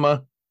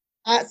 Oklahoma.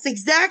 That's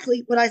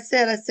exactly what I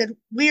said. I said,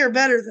 we are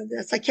better than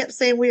this. I kept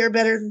saying we are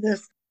better than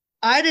this.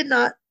 I did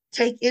not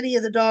take any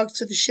of the dogs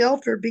to the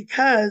shelter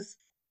because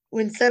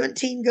when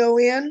 17 go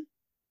in,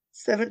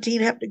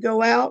 17 have to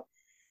go out.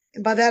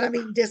 And by that, I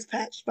mean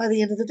dispatched by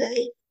the end of the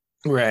day.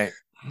 Right.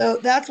 So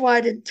that's why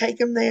I didn't take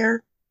them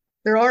there.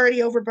 They're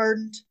already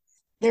overburdened.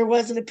 There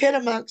wasn't a pit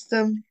amongst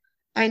them.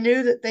 I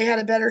knew that they had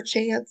a better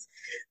chance,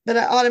 but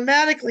I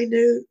automatically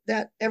knew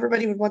that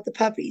everybody would want the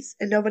puppies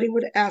and nobody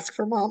would ask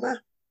for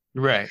mama.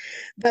 Right.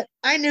 But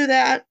I knew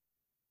that,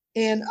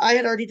 and I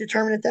had already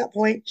determined at that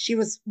point she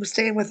was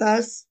staying with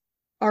us,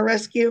 our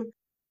rescue,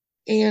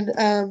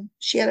 and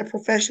she had a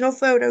professional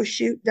photo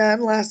shoot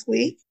done last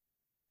week.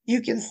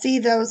 You can see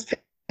those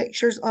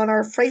pictures on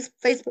our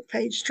Facebook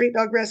page, Street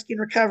Dog Rescue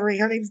and Recovery.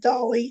 Her name's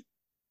Dolly.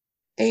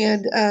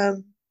 And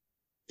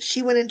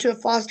she went into a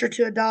foster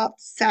to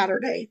adopt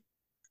Saturday.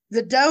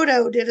 The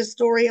Dodo did a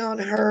story on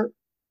her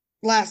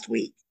last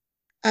week.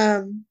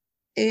 And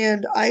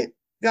I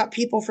got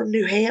people from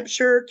New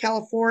Hampshire,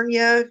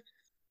 California,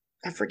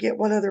 I forget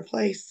one other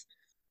place,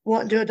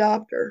 wanting to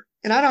adopt her.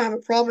 And I don't have a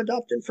problem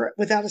adopting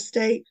without a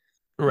state,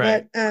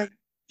 Right. but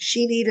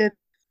she needed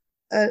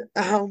a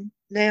home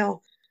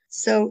now.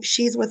 So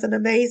she's with an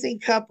amazing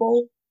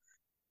couple.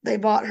 They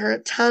bought her a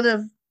ton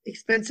of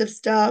expensive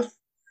stuff,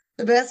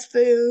 the best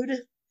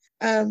food.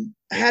 I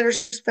had her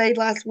spayed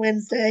last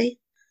Wednesday.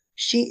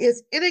 She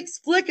is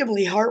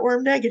inexplicably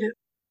heartworm negative.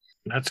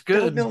 That's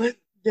Don't good.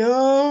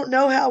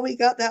 know how we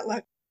got that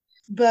lucky.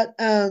 But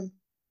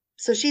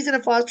so she's in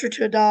a foster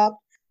to adopt.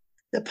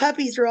 The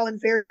puppies are all in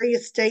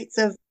various states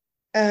of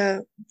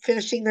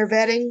finishing their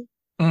vetting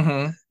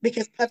Mm-hmm.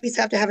 because puppies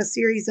have to have a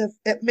series of,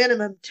 at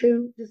minimum,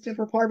 2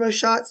 distemper parvo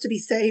shots to be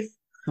safe.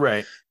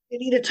 Right. They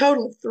need a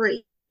total of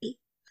 3,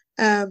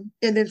 and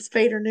then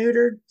spayed or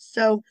neutered.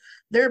 So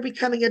they're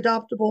becoming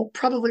adoptable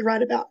probably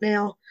right about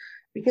now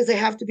because they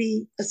have to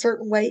be a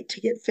certain weight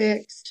to get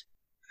fixed.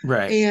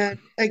 Right. And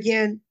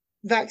again,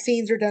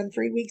 vaccines are done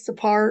 3 weeks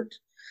apart.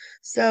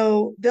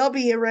 So they'll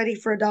be ready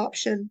for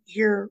adoption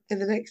here in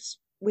the next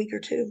week or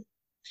 2.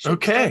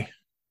 Okay.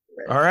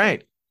 All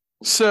right.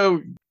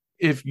 So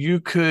if you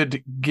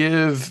could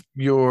give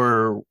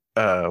your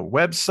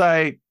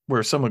website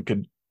where someone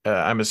could,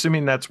 I'm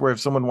assuming that's where if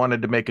someone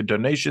wanted to make a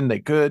donation, they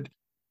could.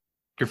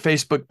 Your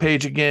Facebook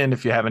page again,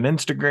 if you have an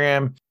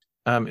Instagram,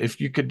 if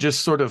you could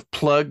just sort of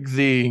plug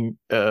the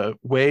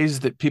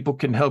ways that people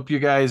can help you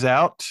guys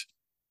out,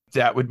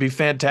 that would be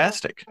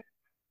fantastic.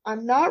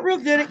 I'm not real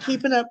good at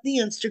keeping up the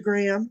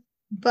Instagram,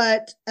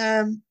 but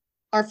our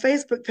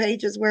Facebook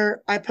page is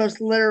where I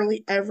post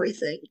literally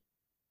everything.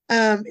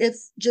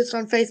 It's just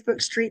on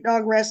Facebook, Street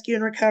Dog Rescue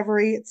and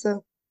Recovery. It's a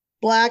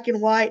black and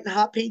white and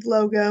hot pink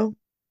logo.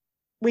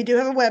 We do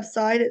have a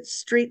website.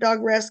 It's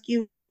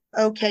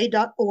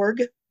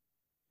streetdogrescueok.org.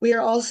 We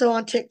are also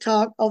on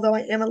TikTok, although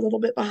I am a little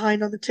bit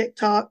behind on the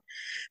TikTok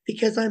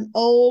because I'm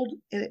old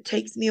and it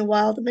takes me a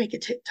while to make a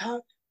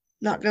TikTok.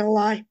 Not going to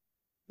lie.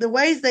 The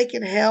ways they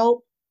can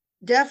help,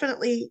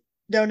 definitely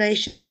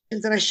donations.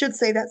 And I should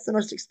say that's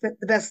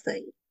the best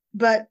thing.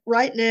 But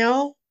right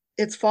now,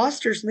 it's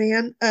fosters,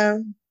 man.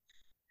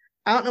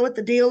 I don't know what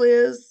the deal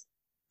is.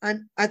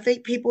 I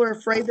think people are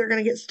afraid they're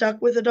going to get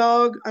stuck with a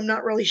dog. I'm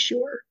not really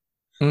sure.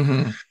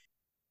 Mm-hmm.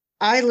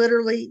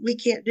 We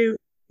can't do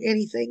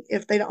anything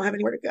if they don't have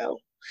anywhere to go.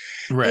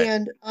 Right.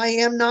 And I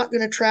am not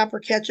going to trap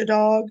or catch a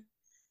dog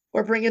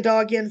or bring a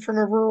dog in from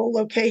a rural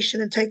location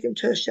and take him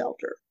to a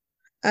shelter.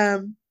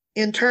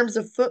 In terms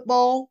of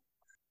football,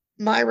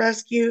 my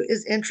rescue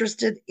is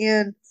interested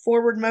in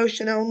forward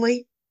motion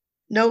only,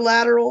 no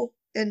lateral,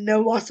 and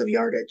no loss of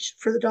yardage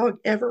for the dog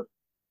ever.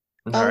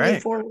 All Only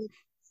right. forward.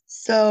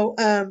 So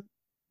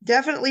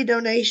definitely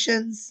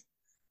donations.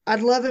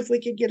 I'd love if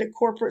we could get a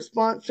corporate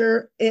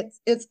sponsor.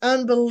 It's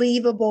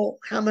unbelievable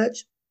how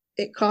much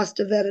it costs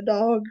to vet a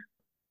dog.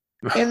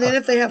 And then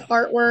if they have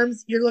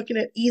heartworms, you're looking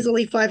at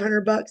easily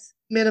 $500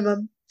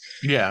 minimum.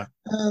 Yeah.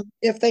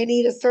 If they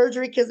need a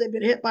surgery because they've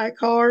been hit by a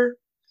car,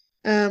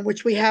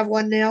 which we have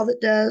one now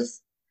that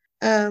does,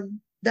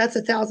 that's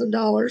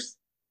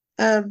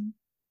 $1,000.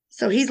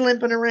 So he's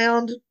limping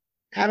around,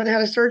 haven't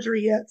had a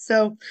surgery yet.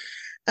 So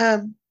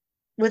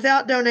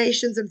without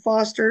donations and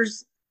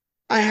fosters,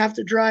 I have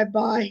to drive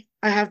by.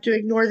 I have to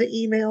ignore the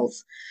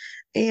emails.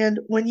 And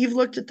when you've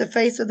looked at the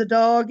face of the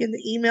dog in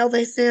the email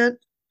they sent,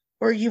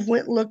 or you've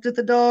went and looked at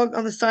the dog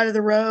on the side of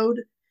the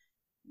road,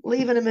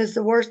 leaving him is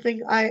the worst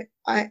thing I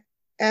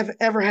have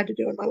ever had to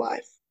do in my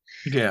life.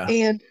 Yeah.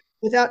 And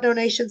without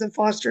donations and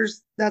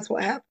fosters, that's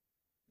what happens.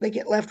 They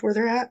get left where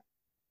they're at.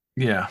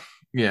 Yeah.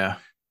 Yeah.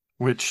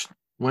 Which,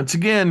 once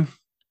again,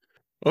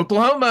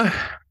 Oklahoma,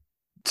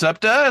 it's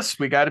up to us.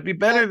 We got to be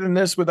better than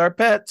this with our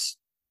pets.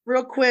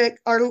 Real quick,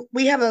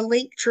 we have a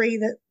link tree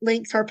that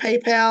links our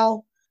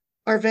PayPal,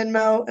 our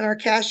Venmo, and our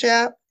Cash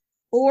App.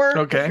 Or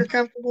if you're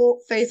comfortable,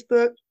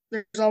 Facebook.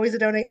 There's always a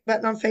donate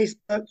button on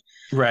Facebook.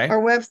 Right.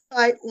 Our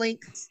website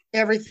links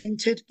everything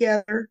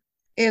together.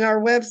 And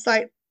our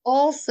website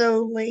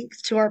also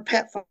links to our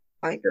Pet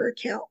Finder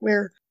account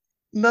where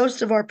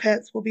most of our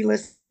pets will be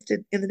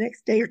listed in the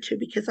next day or 2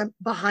 because I'm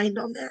behind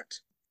on that.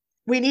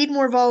 We need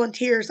more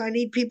volunteers. I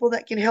need people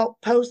that can help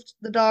post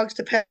the dogs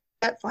to Pet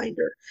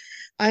Finder.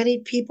 I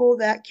need people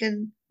that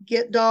can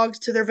get dogs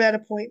to their vet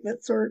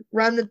appointments or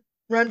run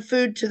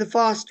food to the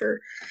foster.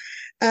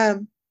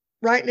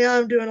 Right now,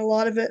 I'm doing a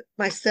lot of it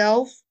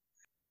myself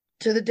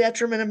to the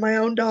detriment of my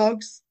own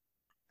dogs,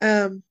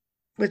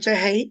 which I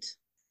hate.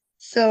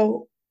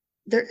 So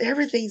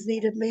everything's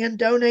needed, man.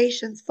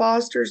 Donations,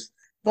 fosters,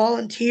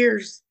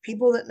 volunteers,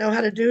 people that know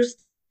how to do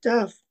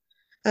stuff.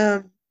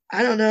 I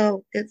don't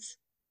know. It's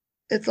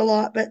a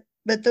lot, but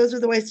those are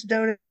the ways to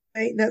donate,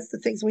 and that's the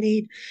things we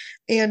need.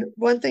 And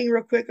one thing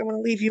real quick I want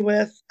to leave you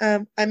with.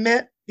 I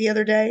met the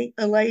other day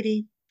a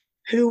lady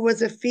who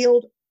was a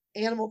field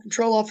animal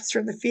control officer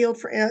in the field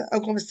for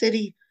Oklahoma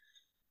City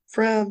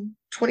from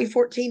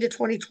 2014 to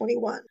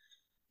 2021.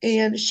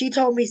 And she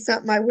told me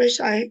something I wish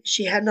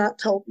she had not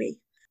told me.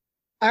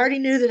 I already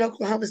knew that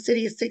Oklahoma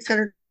City is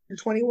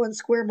 621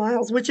 square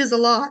miles, which is a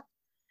lot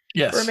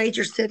for a Yes.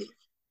 major city.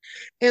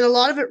 And a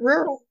lot of it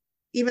rural,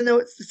 even though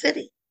it's the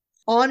city.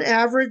 On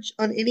average,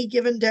 on any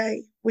given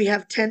day, we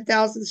have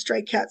 10,000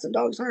 stray cats and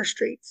dogs on our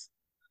streets.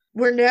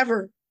 We're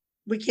never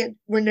going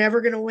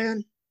to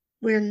win.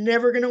 We're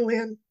never going to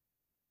win.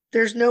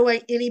 There's no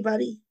way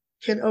anybody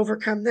can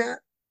overcome that,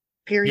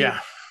 period. Yeah.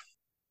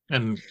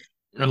 And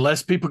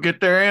unless people get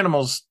their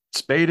animals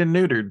spayed and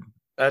neutered,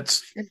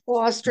 that's and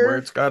foster where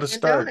it's got to and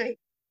start. donate.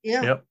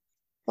 Yeah. Yep.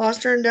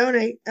 Foster and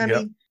donate. I Yep.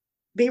 mean,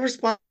 be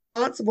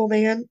responsible,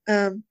 man.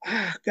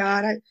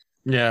 God,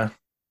 Yeah.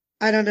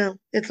 I don't know.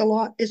 It's a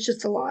lot. It's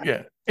just a lot.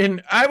 Yeah.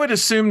 And I would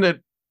assume that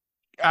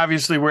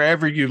obviously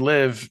wherever you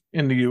live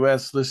in the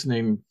US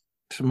listening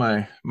to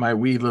my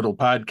wee little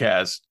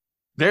podcast,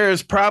 there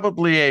is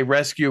probably a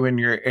rescue in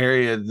your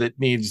area that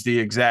needs the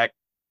exact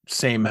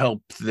same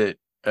help that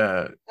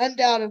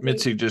Undoubtedly.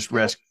 Mitzi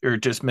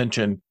just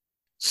mentioned.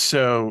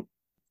 So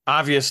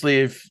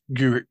obviously if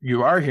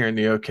you are here in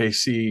the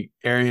OKC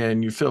area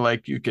and you feel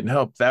like you can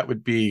help, that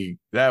would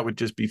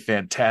just be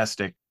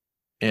fantastic.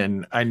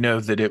 And I know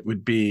that it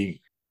would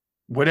be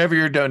whatever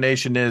your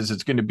donation is,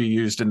 it's going to be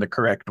used in the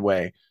correct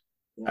way.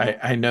 Yeah.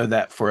 I know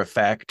that for a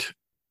fact.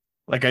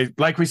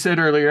 Like we said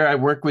earlier, I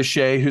work with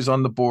Shay, who's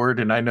on the board,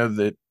 and I know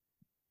that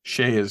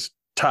Shay is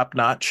top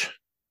notch.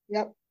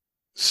 Yep.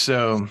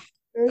 So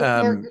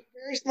very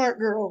smart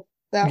girl.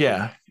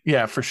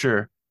 Yeah, for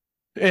sure.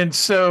 And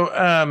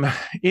so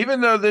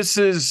even though this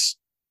is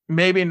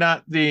maybe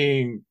not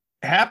the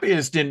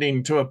happiest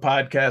ending to a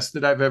podcast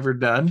that I've ever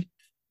done,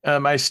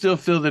 I still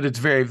feel that it's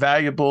very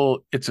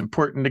valuable. It's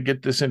important to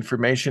get this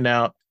information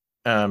out.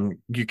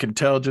 You can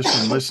tell just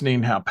from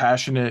listening how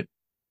passionate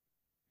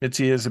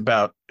Mitzi is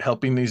about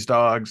helping these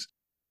dogs.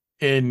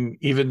 And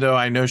even though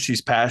I know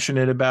she's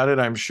passionate about it,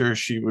 I'm sure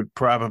she would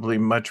probably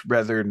much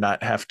rather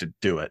not have to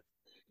do it.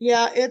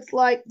 Yeah, it's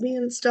like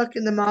being stuck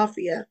in the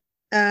mafia.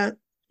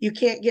 You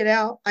can't get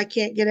out. I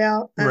can't get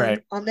out.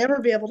 Right. I'll never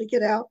be able to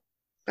get out.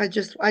 I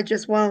just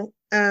won't.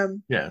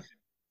 Yeah.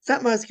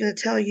 Something I was going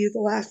to tell you, the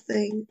last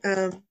thing,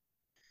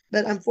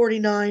 but I'm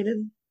 49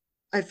 and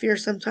I fear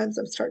sometimes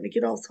I'm starting to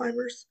get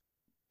Alzheimer's.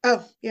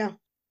 Oh, yeah.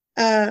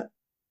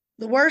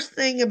 The worst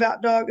thing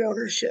about dog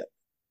ownership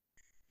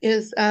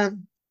is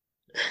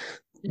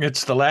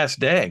it's the last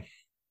day,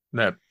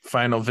 that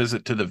final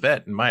visit to the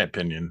vet, in my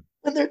opinion.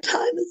 When their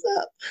time is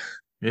up.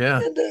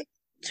 Yeah. And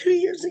 2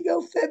 years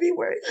ago,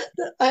 February,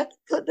 I had to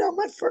put down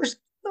my first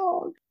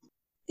dog.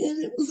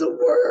 And it was the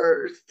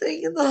worst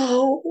thing in the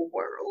whole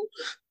world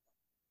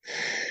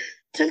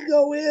to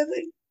go in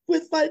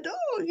with my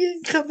dog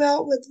and come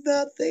out with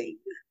nothing.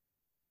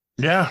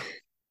 Yeah.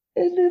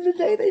 And then the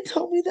day they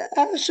told me the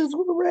ashes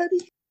were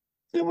ready,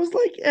 it was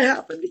like it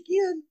happened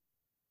again.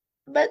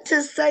 But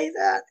to say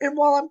that, and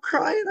while I'm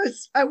crying,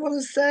 I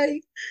want to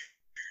say,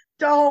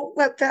 don't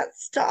let that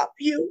stop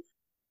you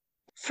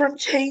from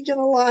changing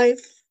a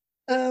life.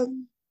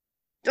 Don't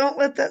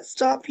let that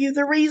stop you.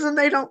 The reason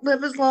they don't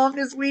live as long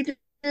as we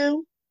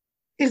do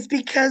is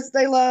because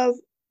they love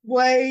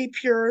way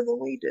purer than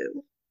we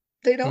do.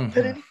 They don't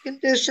put any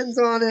conditions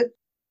on it.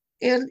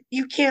 And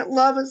you can't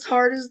love as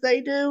hard as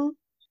they do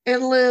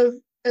and live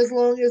as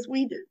long as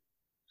we do.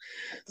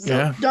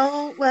 So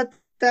don't let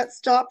that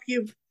stop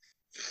you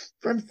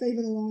from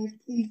saving a life.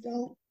 Please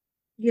don't.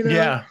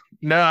 Yeah.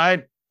 No,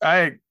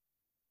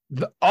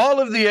 all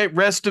of the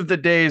rest of the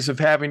days of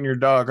having your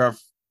dog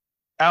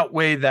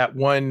outweigh that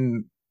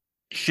one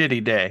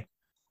shitty day.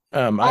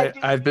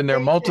 I've been there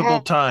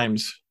multiple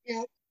times.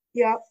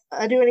 Yeah.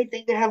 I do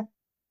anything to have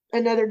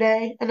another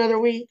day, another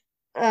week.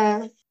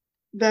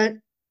 But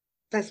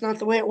that's not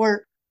the way it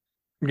works.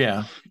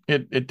 Yeah,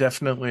 it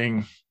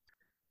definitely.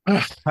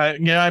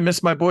 I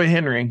miss my boy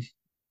Henry,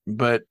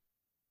 but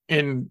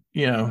in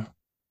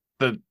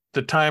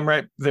the time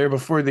right there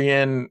before the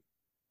end,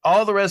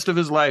 all the rest of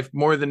his life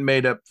more than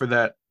made up for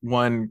that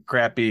one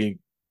crappy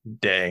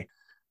day.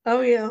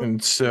 Oh yeah.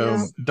 And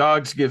so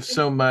dogs give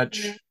so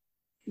much. Yeah.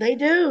 They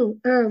do.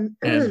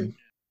 And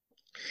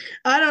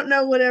I don't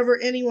know whatever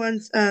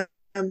anyone's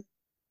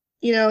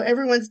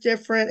everyone's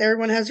different.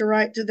 Everyone has a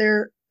right to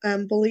their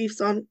beliefs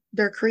on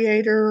their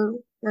creator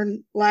or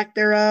lack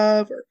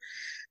thereof or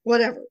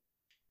whatever.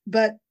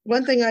 But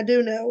one thing I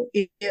do know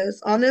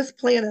is on this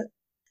planet,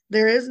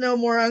 there is no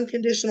more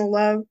unconditional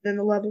love than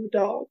the love of a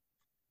dog.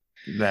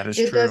 That is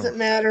true. It doesn't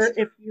matter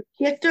if you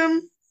kicked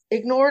them,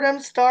 ignored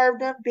them,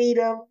 starved them, beat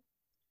them.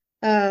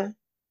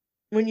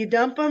 When you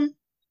dump them,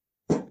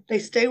 they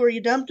stay where you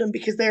dumped them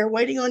because they are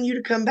waiting on you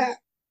to come back.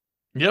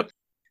 Yep.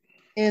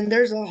 And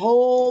there's a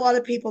whole lot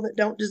of people that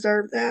don't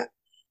deserve that.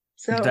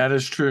 So that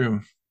is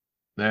true.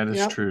 That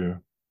is true.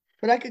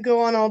 But I could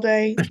go on all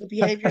day. The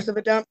behaviors of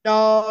a dump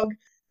dog.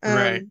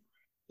 Right.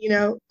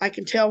 I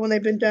can tell when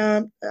they've been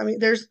dumped. I mean,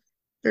 there's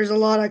a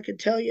lot I could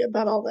tell you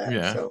about all that.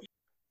 Yeah. So.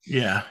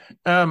 Yeah.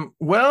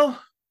 Well,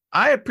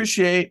 I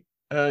appreciate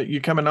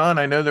you coming on.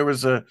 I know there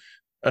was a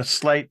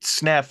slight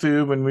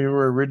snafu when we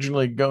were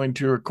originally going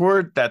to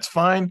record. That's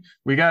fine.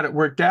 We got it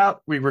worked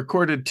out. We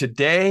recorded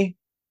today,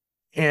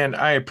 and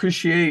I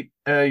appreciate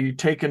you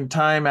taking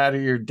time out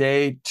of your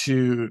day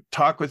to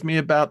talk with me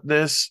about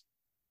this.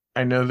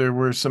 I know there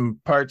were some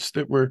parts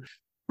that were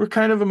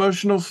kind of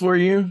emotional for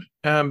you,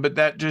 but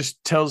that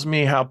just tells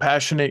me how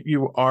passionate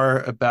you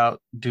are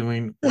about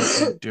doing what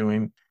you're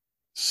doing.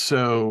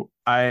 So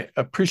I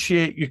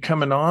appreciate you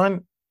coming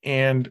on.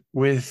 And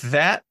with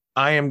that,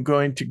 I am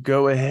going to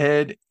go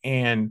ahead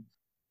and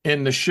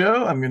end the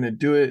show. I'm going to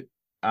do it,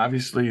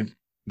 obviously,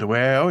 the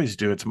way I always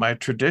do. It's my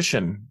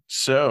tradition.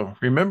 So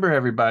remember,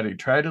 everybody,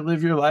 try to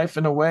live your life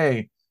in a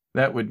way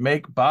that would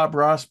make Bob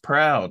Ross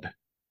proud.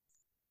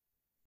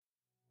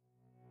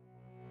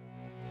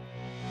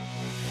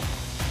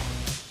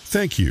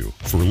 Thank you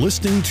for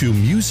listening to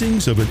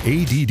Musings of an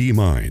ADD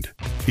Mind.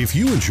 If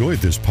you enjoyed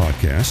this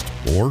podcast,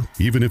 or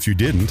even if you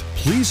didn't,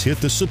 please hit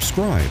the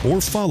subscribe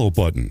or follow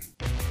button.